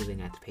actually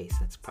moving at the pace.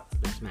 That's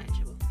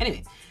manageable.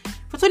 Anyway,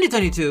 for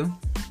 2022.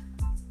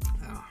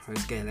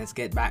 Let's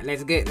get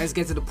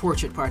to the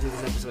portrait part of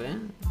this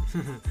episode.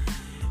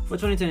 For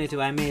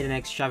 2022, I made an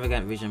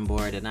extravagant vision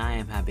board, and I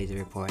am happy to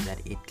report that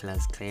it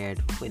was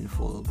cleared in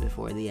full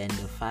before the end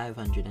of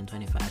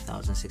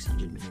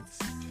 525,600 minutes.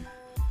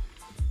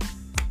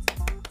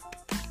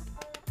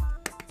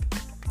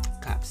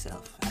 Clap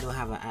self.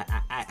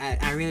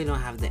 I really don't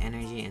have the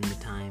energy and the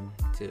time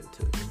to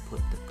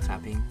input the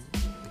clapping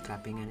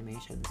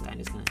animation, so I'm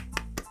just gonna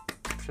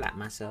clap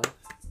myself.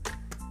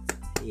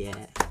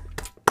 Yeah.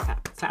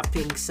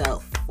 clapping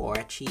self for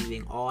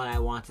achieving all I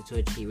wanted to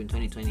achieve in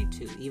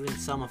 2022. Even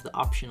some of the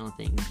optional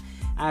things.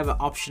 I have an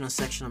optional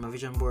section on my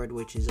vision board,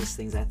 which is just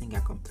things I think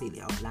are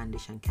completely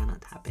outlandish and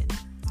cannot happen.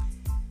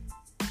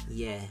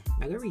 Yeah,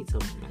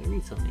 Margarito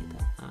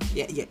later.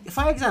 Yeah.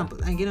 For example,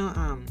 like, you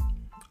know,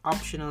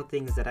 optional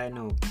things that I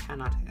know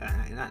cannot,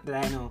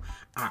 that I know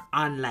are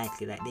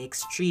unlikely, like the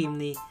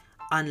extremely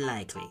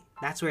unlikely.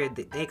 That's where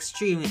the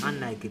extremely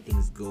unlikely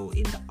things go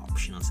in the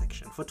optional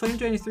section. For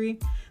 2023,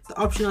 the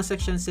optional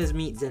section says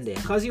meet Zendaya.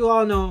 Because you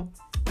all know,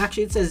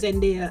 actually it says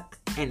Zendaya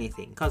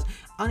anything. Because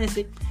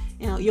honestly,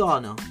 you know, you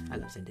all know I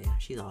love Zendaya.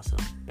 She's awesome.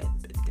 But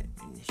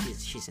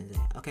she's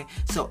Zendaya. Okay?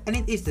 So, and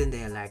if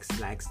Zendaya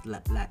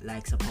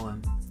likes a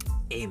poem,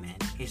 amen.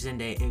 If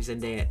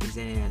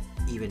Zendaya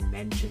even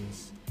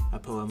mentions a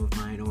poem of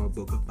mine or a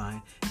book of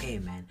mine,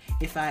 amen.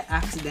 If I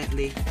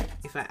accidentally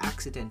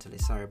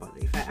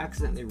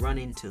run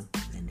into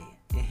Zendaya,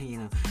 you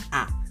know,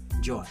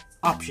 joy,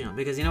 optional,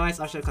 because you know why it's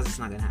optional? Because it's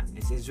not gonna happen.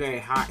 It's very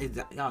hard. It's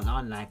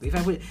unlikely. If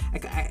I put,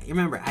 I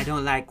remember, I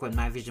don't like when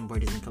my vision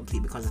board isn't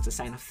complete because it's a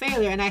sign of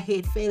failure, and I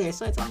hate failure.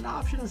 So it's on the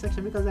optional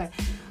section because I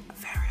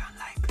very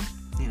unlikely.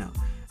 You know,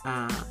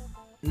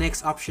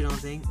 next optional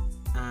thing,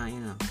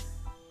 you know,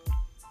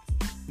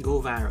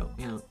 go viral.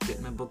 You know, get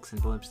my books and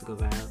poems to go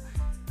viral.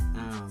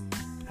 I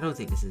don't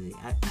think this is it.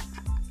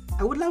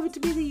 I would love it to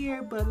be the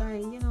year, but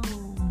like, you know,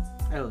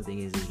 I don't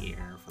think it's the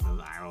year for the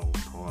viral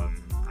poem.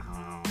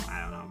 I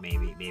don't know.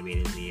 Maybe it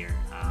is the year.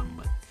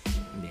 But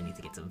maybe I need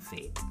to get some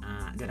faith.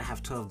 Then I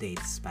have 12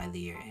 dates by the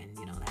year, and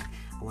you know, like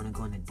I want to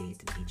go on a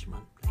date in each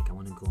month. Like I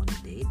want to go on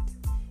a date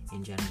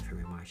in January,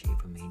 February, March,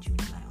 April, May, June,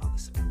 July,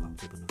 August, September,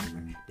 October,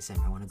 November,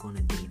 December. I want to go on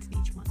a date in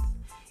each month.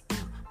 You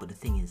know, but the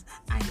thing is,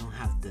 I don't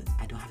have the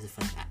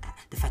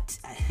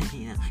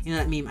you know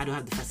what I mean? I don't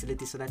have the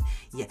facility, so that,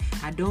 yeah,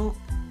 I don't,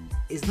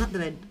 it's not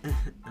that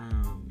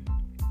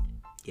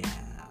yeah,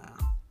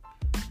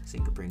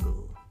 Single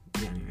Pringle,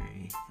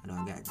 January, I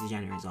don't got,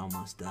 January is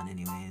almost done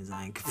anyway. It's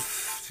like,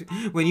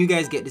 when you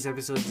guys get this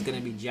episode, it's gonna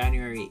be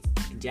January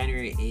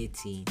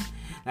 18.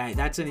 Like,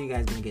 that's when you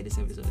guys gonna get this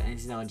episode, and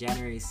it's now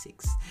January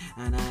 6th,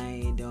 and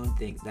I don't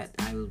think that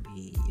I will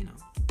be, you know,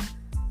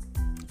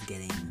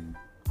 getting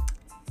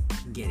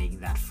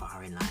that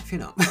far in life, you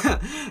know.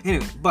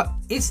 Anyway, but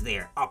it's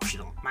there,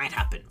 optional, might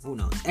happen, who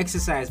knows.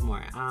 Exercise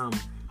more. I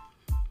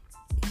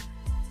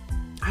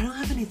don't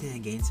have anything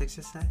against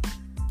exercise.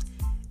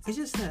 It's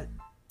just that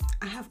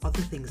I have other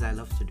things I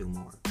love to do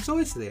more, so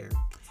it's there.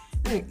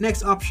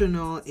 Next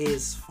optional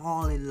is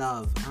fall in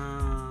love.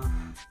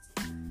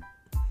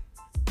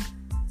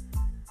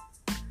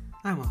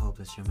 I'm a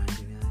hopeless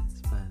romantic,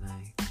 guys, but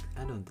like,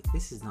 I don't.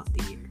 This is not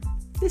the year.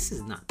 This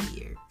is not the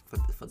year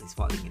for this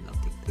falling in love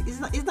thing. It's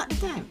not the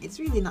time. It's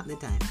really not the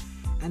time.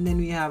 And then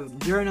we have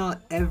journal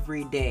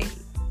every day.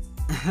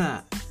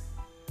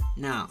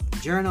 Now,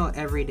 journal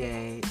every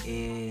day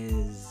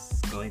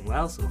is going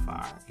well so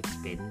far. It's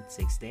been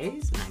 6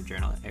 days, and I've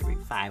journaled every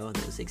 5 of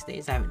those 6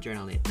 days. I haven't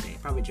journaled it today.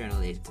 Probably journal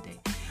later today.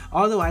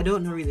 Although I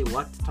don't know really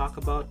what to talk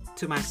about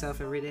to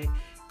myself every day,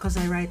 because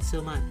I write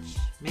so much.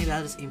 Maybe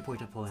I'll just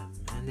import a poem.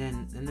 And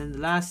then the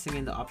last thing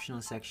in the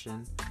optional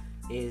section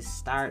is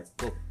start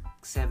book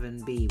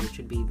 7B, which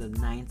would be the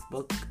 9th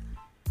book.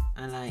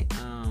 And like,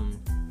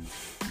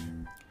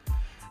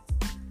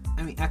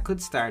 I mean, I could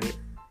start it.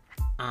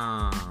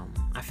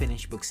 I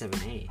finished book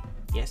 7A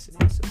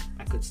yesterday, so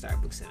I could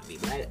start book 7B,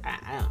 but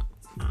I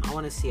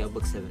want to see how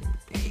book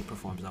 7A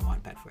performs on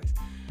Wattpad first.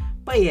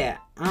 But yeah,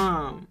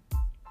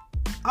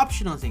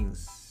 optional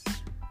things,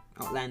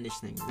 outlandish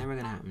things, never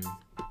gonna happen,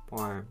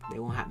 or they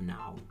won't happen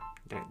now.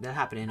 They'll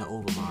happen in the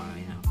overmorrow,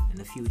 you know, in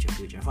the future,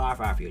 far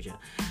future.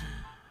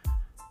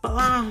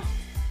 But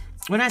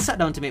when I sat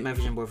down to make my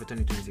vision board for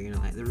 2023, you know,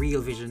 like the real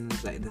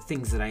visions, like the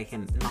things that I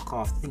can knock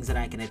off, the things that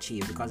I can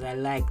achieve, because I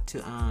like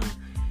to,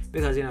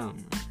 because, you know,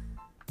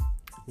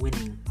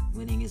 winning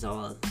is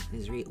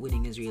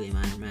really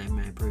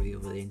my purview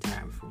over the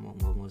entire, for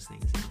most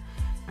things. You know.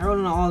 I wrote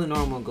on all the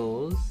normal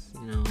goals,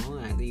 you know,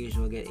 like the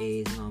usual: get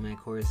A's in all my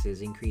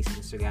courses, increase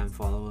Instagram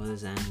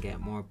followers, and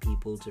get more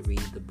people to read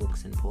the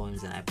books and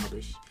poems that I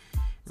publish.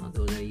 You know,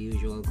 those are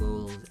usual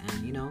goals,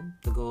 and you know,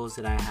 the goals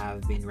that I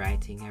have been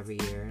writing every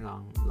year,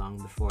 long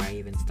before I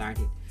even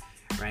started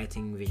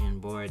writing vision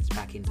boards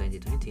back in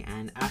 2020.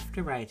 And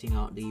after writing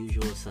out the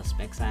usual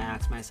suspects, I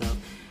asked myself,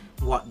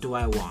 what do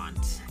I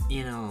want?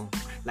 You know,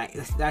 like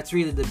that's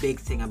really the big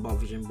thing about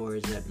vision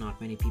boards that not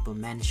many people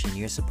mention.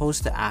 You're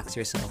supposed to ask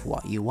yourself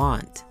what you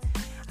want.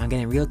 I'm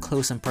getting real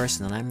close and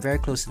personal. I'm very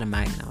close to the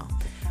mic now.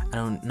 I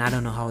don't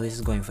know how this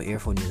is going for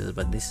earphone users,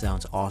 but this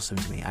sounds awesome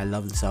to me. I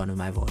love the sound of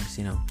my voice,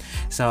 you know.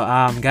 So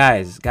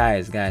guys,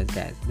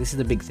 this is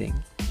the big thing.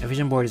 A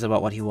vision board is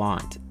about what you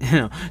want, you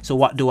know. So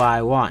what do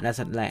I want? That's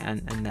what, like,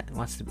 and that,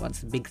 what's the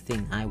big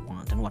thing I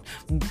want, and what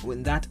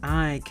that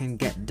I can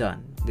get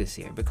done this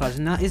year, because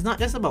it's not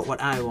just about what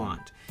I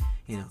want.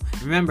 You know,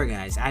 remember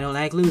guys, I don't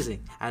like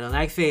losing. I don't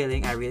like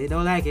failing. I really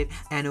don't like it.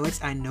 I know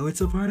it's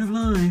a part of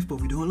life,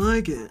 but we don't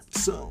like it.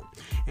 So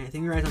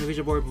anything you write on the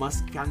vision board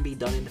can be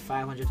done in the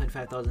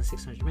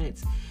 525,600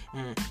 minutes.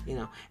 And you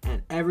know,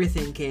 and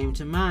everything came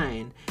to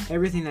mind.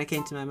 Everything that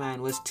came to my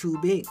mind was too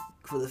big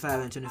for the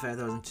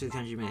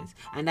 525,600 minutes.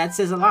 And that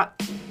says a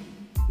lot,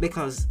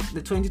 because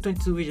the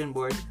 2022 vision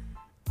board,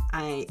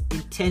 I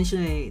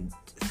intentionally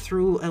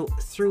threw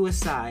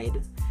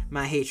aside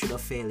my hatred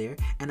of failure,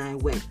 and I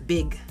went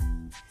big,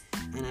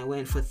 and I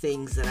went for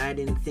things that I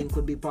didn't think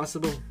would be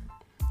possible,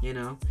 you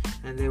know,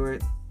 and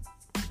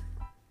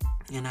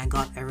I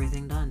got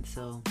everything done.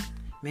 So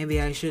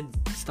maybe I should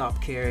stop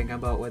caring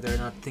about whether or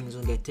not things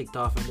will get ticked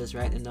off and just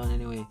write them down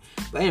anyway.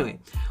 But anyway,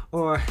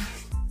 or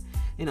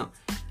you know,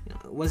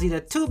 was either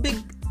too big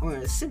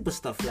or simple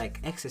stuff like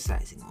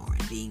exercising more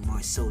and being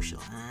more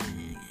social,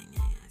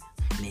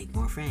 make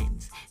more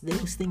friends.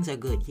 Those things are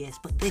good, yes,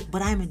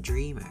 but I'm a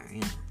dreamer,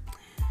 you know.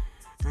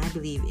 And I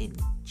believe in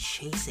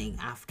chasing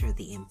after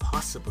the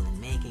impossible and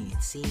making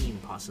it seem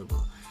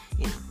possible,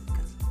 you know,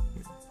 because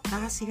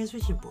last year's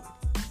vision board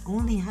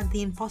only had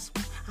the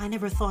impossible. I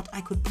never thought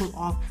I could pull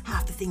off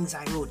half the things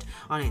I wrote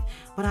on it,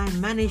 but I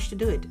managed to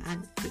do it,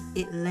 and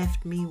it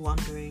left me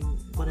wondering,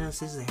 what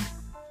else is there?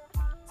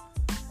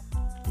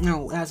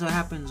 No, that's what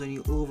happens when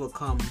you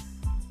overcome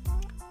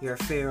your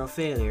fear of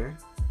failure,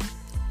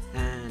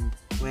 and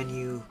when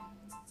you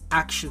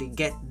actually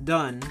get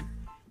done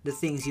the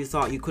things you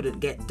thought you couldn't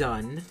get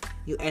done,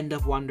 you end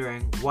up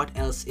wondering what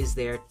else is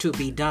there to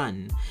be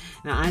done.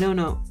 Now I don't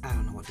know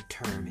what the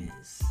term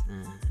is.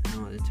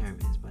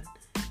 But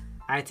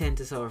I tend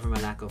to suffer from a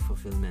lack of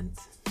fulfillment.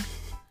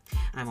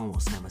 I'm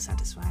almost never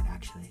satisfied,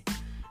 actually,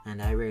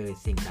 and I rarely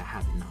think I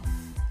have enough.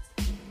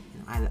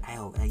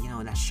 You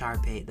know, that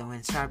Sharpay,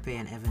 when Sharpay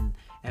and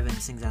Evan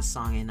sings that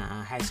song in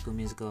High School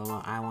Musical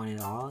about "I Want It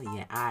All."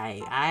 Yeah,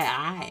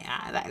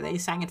 they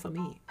sang it for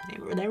me.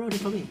 They wrote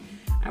it for me.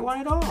 I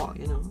want it all.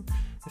 You know,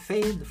 the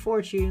fame, the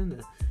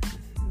fortune. I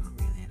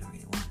don't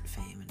really want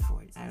fame and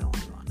fortune. I don't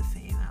really want the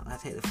fame. I'll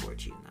take the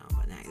fortune now,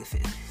 but not the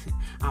fame.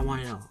 I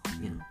want it all.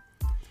 You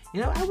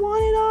know, I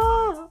want it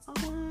all. I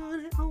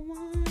want it. I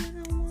want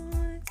it. I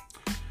want it.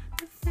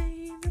 The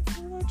fame, the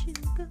fortune.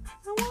 I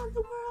want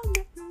the world,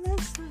 nothing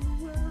less than the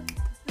world.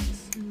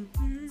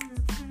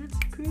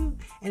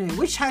 Anyway,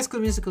 which High School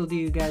Musical do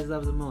you guys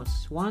love the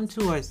most? 1,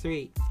 2, or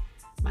 3?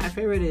 My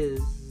favorite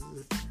is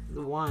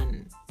the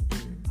 1.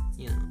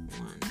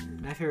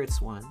 My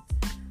favorite's 1.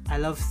 I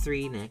love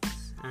 3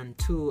 next, and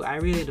 2. I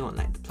really don't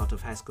like the plot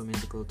of High School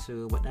Musical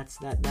 2, but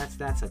that's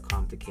a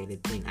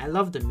complicated thing. I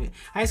love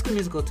High School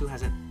Musical 2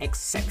 has an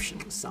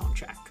exceptional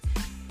soundtrack,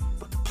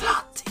 but the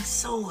plot is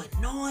so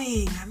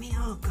annoying. I mean,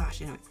 oh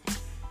gosh. Anyway,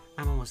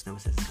 I'm almost never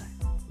satisfied.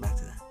 Back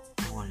to that.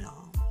 I want it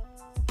all.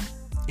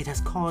 It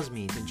has caused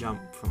me to jump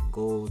from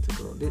goal to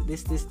goal.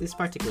 This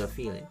particular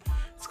feeling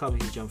has caused me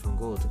to jump from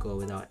goal to goal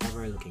without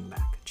ever looking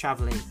back.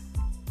 Traveling,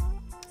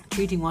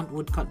 treating what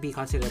would be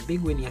considered a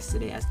big win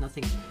yesterday as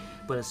nothing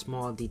but a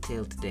small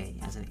detail today,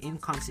 as an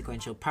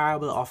inconsequential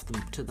parable off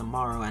to the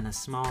morrow and a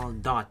small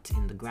dot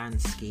in the grand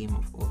scheme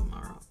of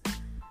tomorrow.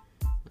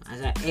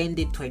 As I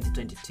ended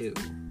 2022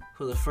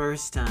 for the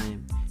first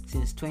time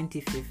since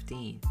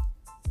 2015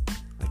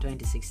 or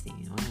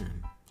 2016, one of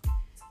them,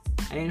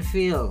 I didn't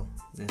feel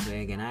this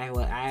way again. I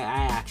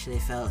actually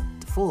felt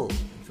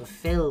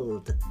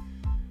fulfilled.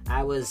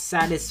 I was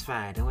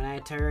satisfied, and when I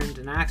turned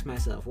and asked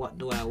myself, what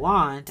do I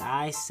want?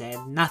 I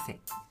said nothing.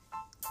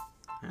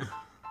 And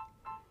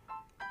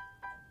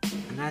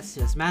that's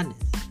just madness.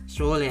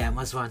 Surely I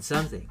must want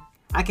something.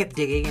 I kept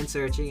digging and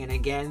searching, and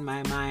again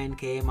my mind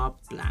came up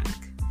blank.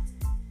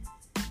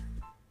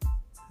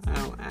 I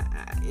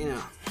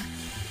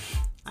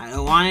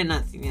don't want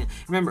nothing.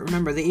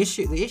 Remember the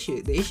issue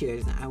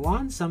is that I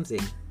want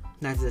something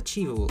that is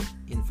achievable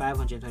in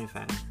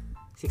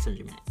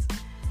 600 minutes.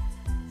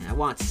 And I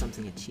want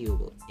something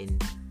achievable in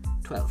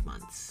 12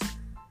 months.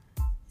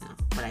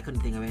 But I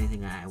couldn't think of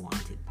anything that I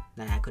wanted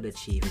that I could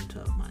achieve in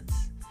 12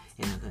 months.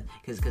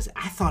 Because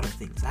I thought of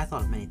things. I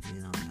thought of many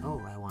things.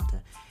 I want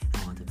a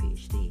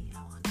PhD.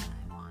 I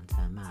want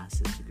a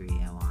master's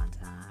degree. I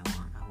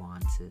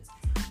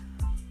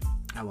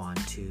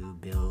want to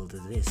build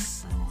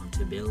this. I want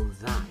to build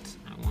that.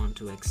 I want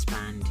to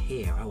expand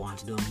here. I want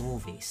to do a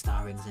movie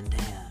starring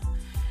Zendaya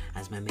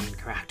as my main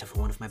character for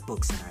one of my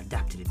books that are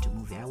adapted into a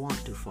movie. I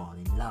want to fall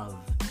in love.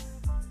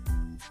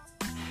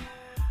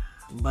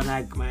 But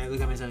when I look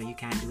at myself, you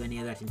can't do any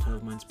of that in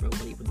 12 months, bro.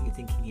 What are you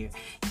thinking here?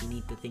 You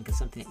need to think of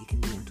something that you can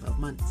do in 12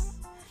 months.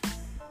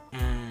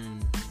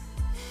 And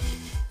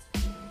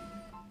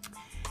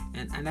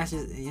that's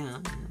just,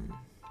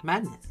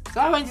 madness. So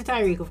I went to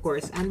Tyreek, of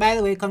course. And by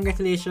the way,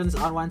 congratulations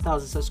on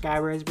 1,000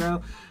 subscribers,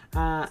 bro.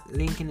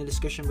 Link in the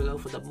description below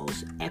for the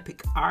most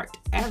epic art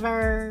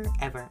ever.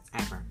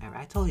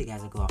 I told you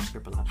guys I go off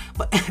script a lot.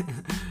 But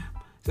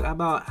So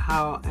about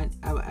how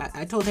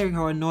I told Eric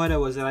how annoyed I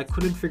was that I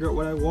couldn't figure out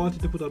what I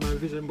wanted to put on my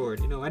vision board.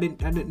 You know, I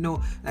didn't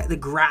know like the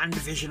grand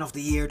vision of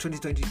the year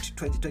 2020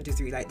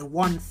 2023. Like the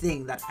one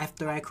thing that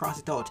after I cross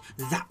it out,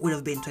 that would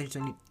have been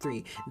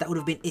 2023. That would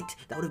have been it.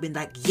 That would have been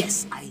like,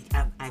 yes, I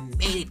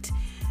made it.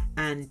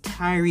 And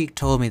Tyreek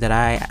told me that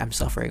I am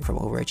suffering from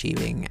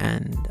overachieving,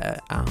 and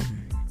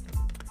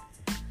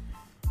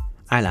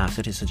I laughed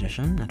at his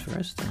suggestion at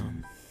first.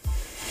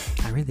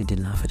 I really did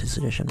laugh at his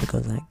suggestion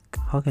because, like,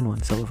 how can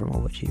one suffer from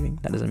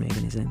overachieving? That doesn't make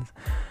any sense.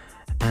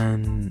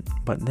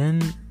 But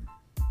then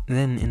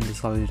in the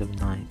solitude of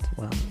the night,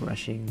 while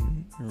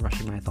rushing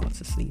my thoughts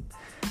to sleep,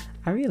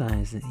 I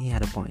realized that he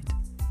had a point.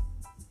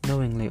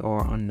 Knowingly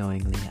or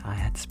unknowingly, I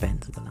had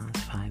spent the last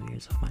 5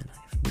 years of my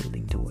life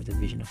building towards a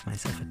vision of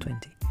myself at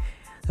 20.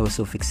 I was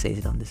so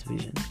fixated on this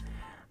vision.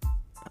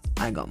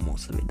 I got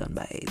most of it done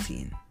by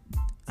 18,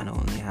 and I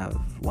only have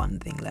one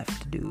thing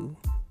left to do,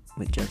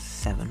 with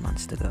just 7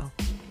 months to go.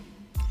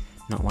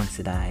 Not once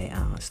did I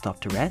stop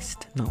to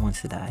rest. Not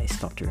once did I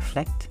stop to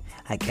reflect.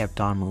 I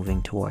kept on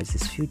moving towards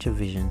this future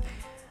vision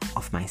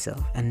of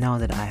myself. And now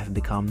that I have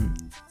become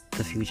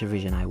the future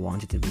vision I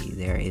wanted to be,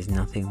 there is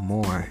nothing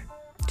more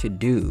to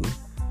do,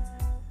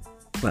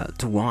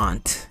 to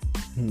want,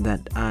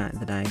 that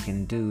I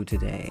can do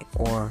today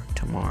or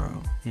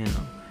tomorrow. You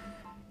know,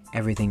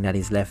 everything that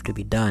is left to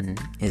be done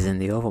is in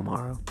the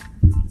overmorrow.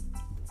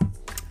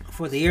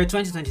 For the year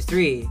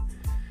 2023,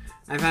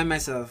 I find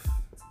myself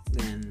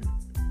then,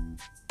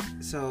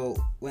 so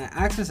when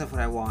I asked myself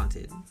what I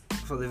wanted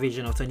for the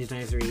vision of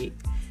 2023,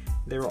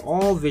 they were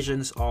all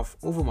visions of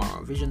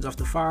overmorrow, visions of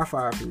the far,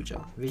 far future,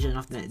 vision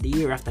of the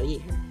year after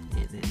year,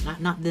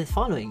 not the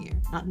following year,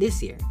 not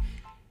this year.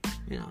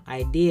 You know,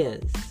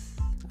 ideas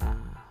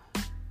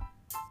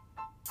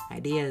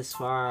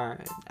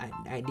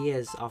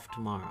of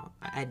tomorrow,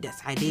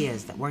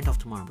 ideas that weren't of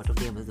tomorrow, but of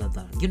the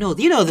you know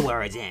the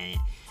words.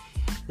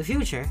 The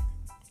future.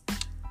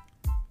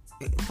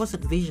 It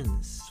wasn't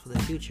visions for the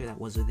future that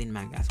was within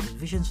my grasp. It was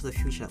visions for the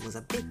future that was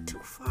a bit too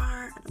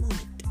far at the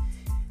moment.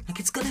 Like,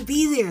 it's gonna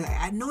be there. Like,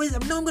 I know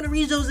I'm gonna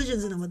reach those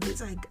visions, but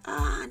it's like,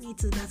 I need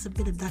to.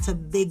 That's a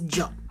big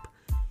jump.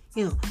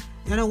 You know,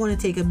 I don't want to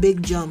take a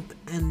big jump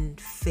and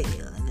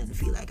fail, and then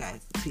feel like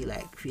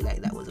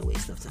that was a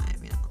waste of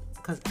time. You know,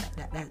 because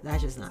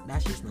that's just not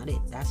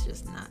it. That's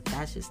just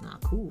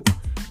not cool,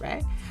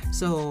 right?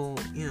 So,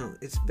 you know,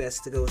 it's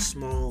best to go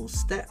small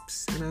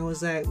steps. And I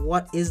was like,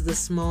 what is the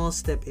small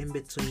step in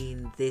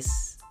between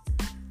this,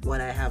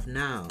 what I have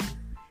now,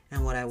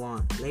 and what I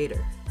want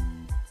later?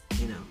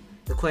 You know,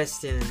 the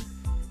question,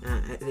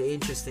 the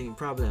interesting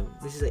problem.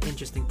 This is an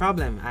interesting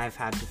problem I've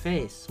had to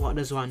face. What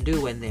does one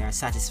do when they are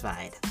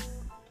satisfied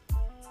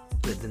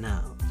with the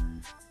now?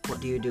 What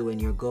do you do when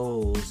your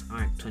goals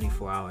aren't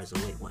 24 hours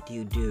away? What do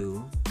you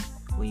do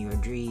when your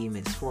dream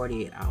is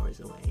 48 hours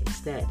away?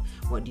 Instead,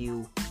 what do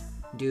you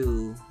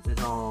do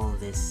with all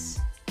this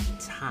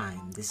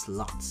time, this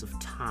lots of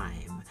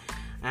time?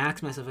 I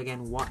asked myself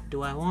again, what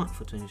do I want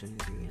for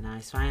 2023? And I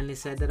finally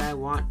said that I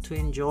want to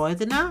enjoy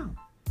the now.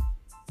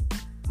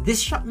 This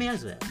shocked me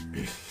as well.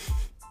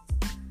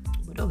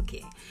 But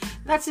okay,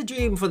 that's the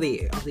dream for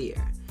the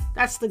year.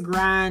 That's the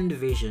grand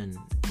vision.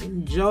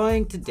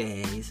 Enjoying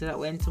today so that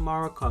when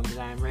tomorrow comes,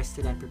 I am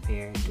rested and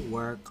prepared to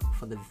work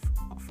for the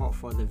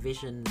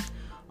vision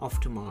of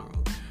tomorrow.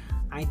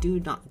 I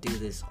do not do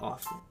this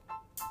often.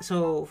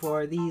 So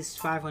for these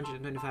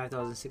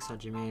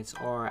 525,600 minutes,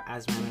 or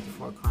as my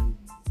metaphor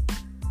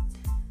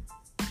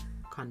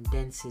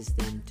condenses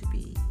them to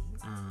be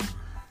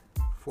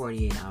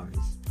 48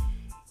 hours,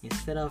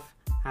 instead of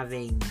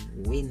having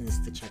wins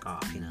to check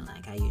off, you know,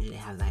 like I usually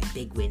have like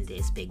big win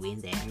this, big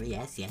win there,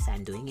 yes,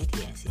 I'm doing it,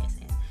 yes,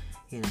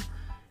 you know,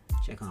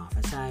 check off.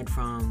 Aside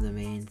from the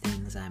main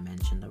things I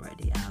mentioned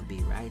already, I'll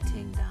be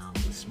writing down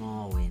the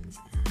small wins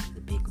and the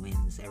big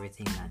wins,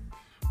 everything that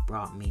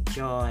brought me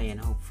joy,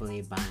 and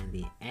hopefully by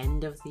the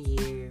end of the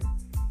year,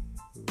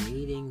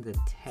 reading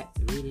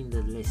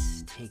the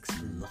list takes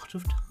a lot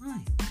of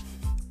time.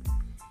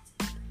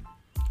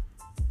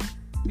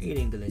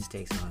 Reading the list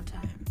takes a lot of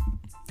time.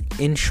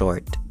 In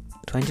short,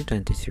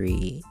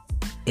 2023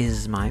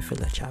 is my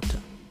filler chapter,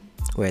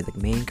 where the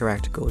main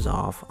character goes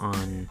off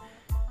on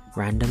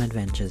random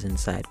adventures and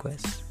side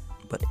quests.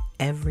 But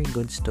every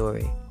good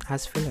story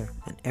has filler,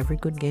 and every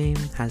good game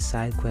has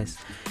side quests.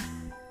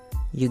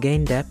 You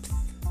gain depth,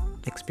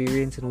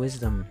 experience, and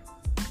wisdom,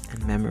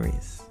 and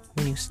memories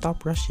when you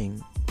stop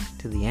rushing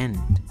to the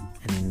end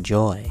and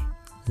enjoy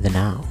the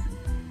now.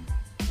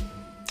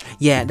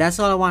 Yeah, that's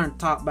all I want to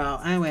talk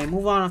about. Anyway,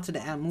 moving on to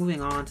the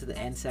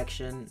end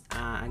section,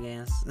 I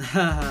guess.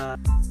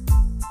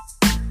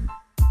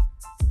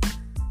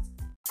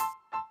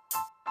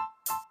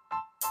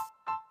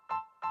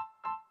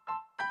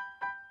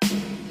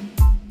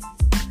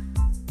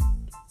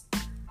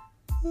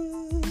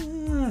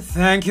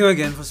 Thank you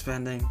again for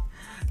spending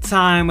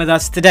time with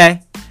us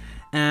today.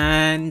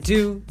 And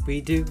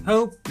we do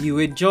hope you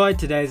enjoyed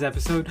today's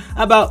episode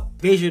about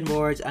vision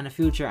boards and the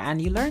future,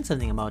 and you learned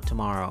something about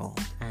tomorrow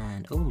and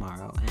and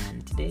tomorrow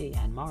and today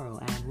and tomorrow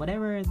and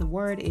whatever the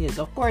word is.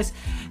 Of course,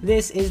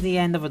 this is the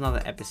end of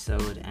another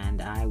episode,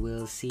 and I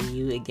will see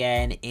you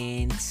again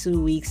in 2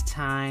 weeks'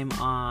 time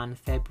on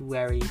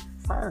February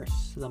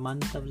 1st, the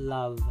month of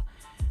love.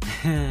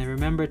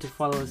 Remember to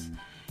follow us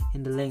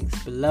in the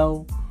links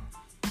below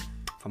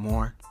for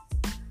more,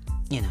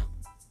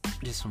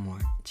 just for more.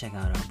 Check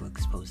out our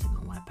books posted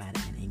on Wattpad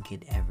and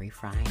Inked every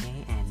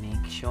Friday, and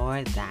make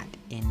sure that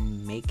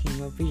in making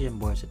your vision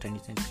boards for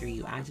 2023,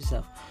 you ask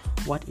yourself,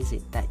 what is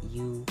it that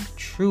you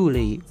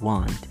truly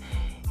want?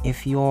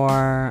 If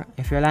you're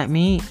like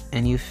me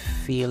and you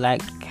feel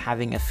like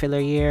having a filler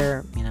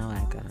year,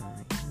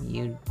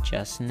 you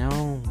just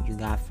know you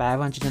got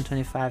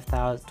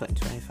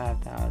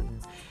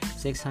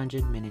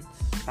 525,600 minutes,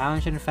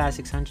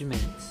 600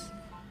 minutes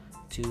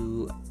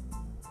to,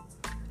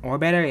 or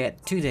better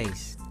yet, 2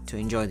 days to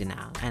enjoy the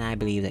now. And I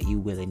believe that you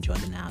will enjoy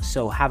the now.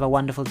 So have a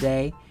wonderful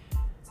day.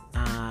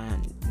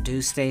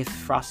 Do stay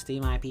frosty,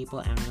 my people.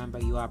 And remember,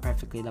 you are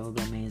perfectly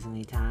lovable,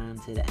 amazingly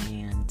talented,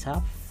 and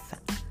tough.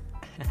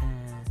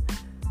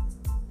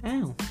 I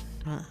don't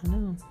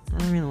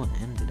really want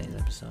to end today's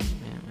episode.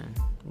 Man.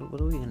 What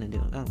are we going to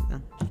do? Oh,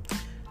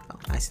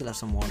 I still have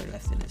some water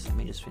left in this. Let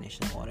me just finish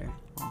that water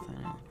off.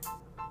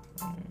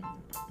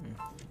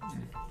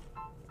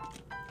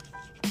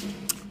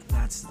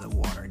 That's the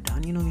water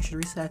done. You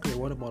should recycle your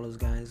water bottles,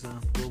 guys.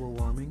 Global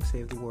warming,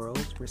 save the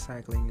world.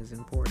 Recycling is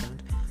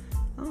important.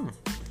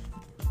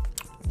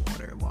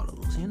 Water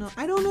bottles.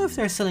 I don't know if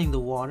they're selling the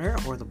water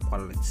or the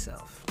bottle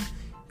itself.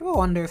 I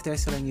wonder if they're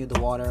selling you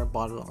the water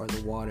bottle or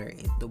the water,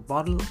 the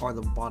bottle or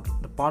the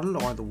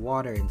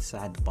water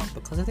inside the bottle.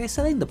 Because if they're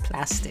selling the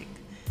plastic,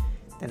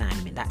 then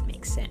that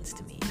makes sense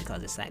to me,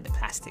 because it's like the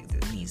plastic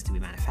that needs to be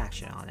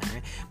manufactured and all that,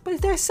 right? But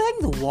if they're selling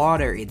the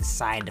water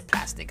inside the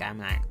plastic, I'm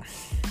like,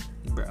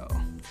 bro,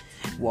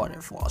 water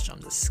falls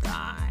from the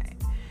sky.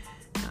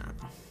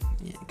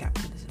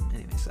 Capitalism.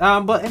 Anyways,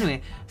 but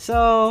anyway,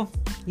 so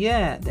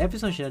yeah, the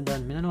episode should have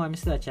done. I don't know why I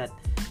missed that chat.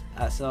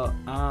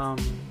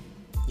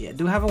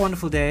 Do have a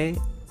wonderful day.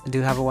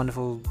 Do have a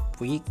wonderful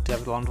week. Do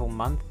have a wonderful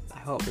month. I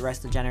hope the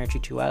rest of January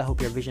treats you well. I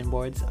hope your vision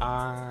boards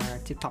are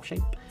tip-top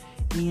shape.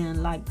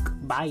 And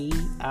bye.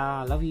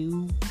 Love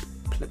you.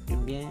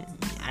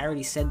 I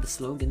already said the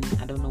slogan.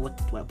 I don't know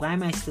why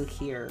am I still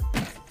here?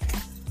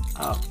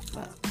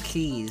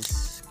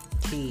 Keys.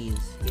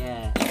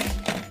 Yeah.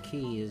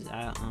 Keys.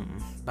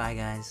 Bye,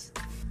 guys.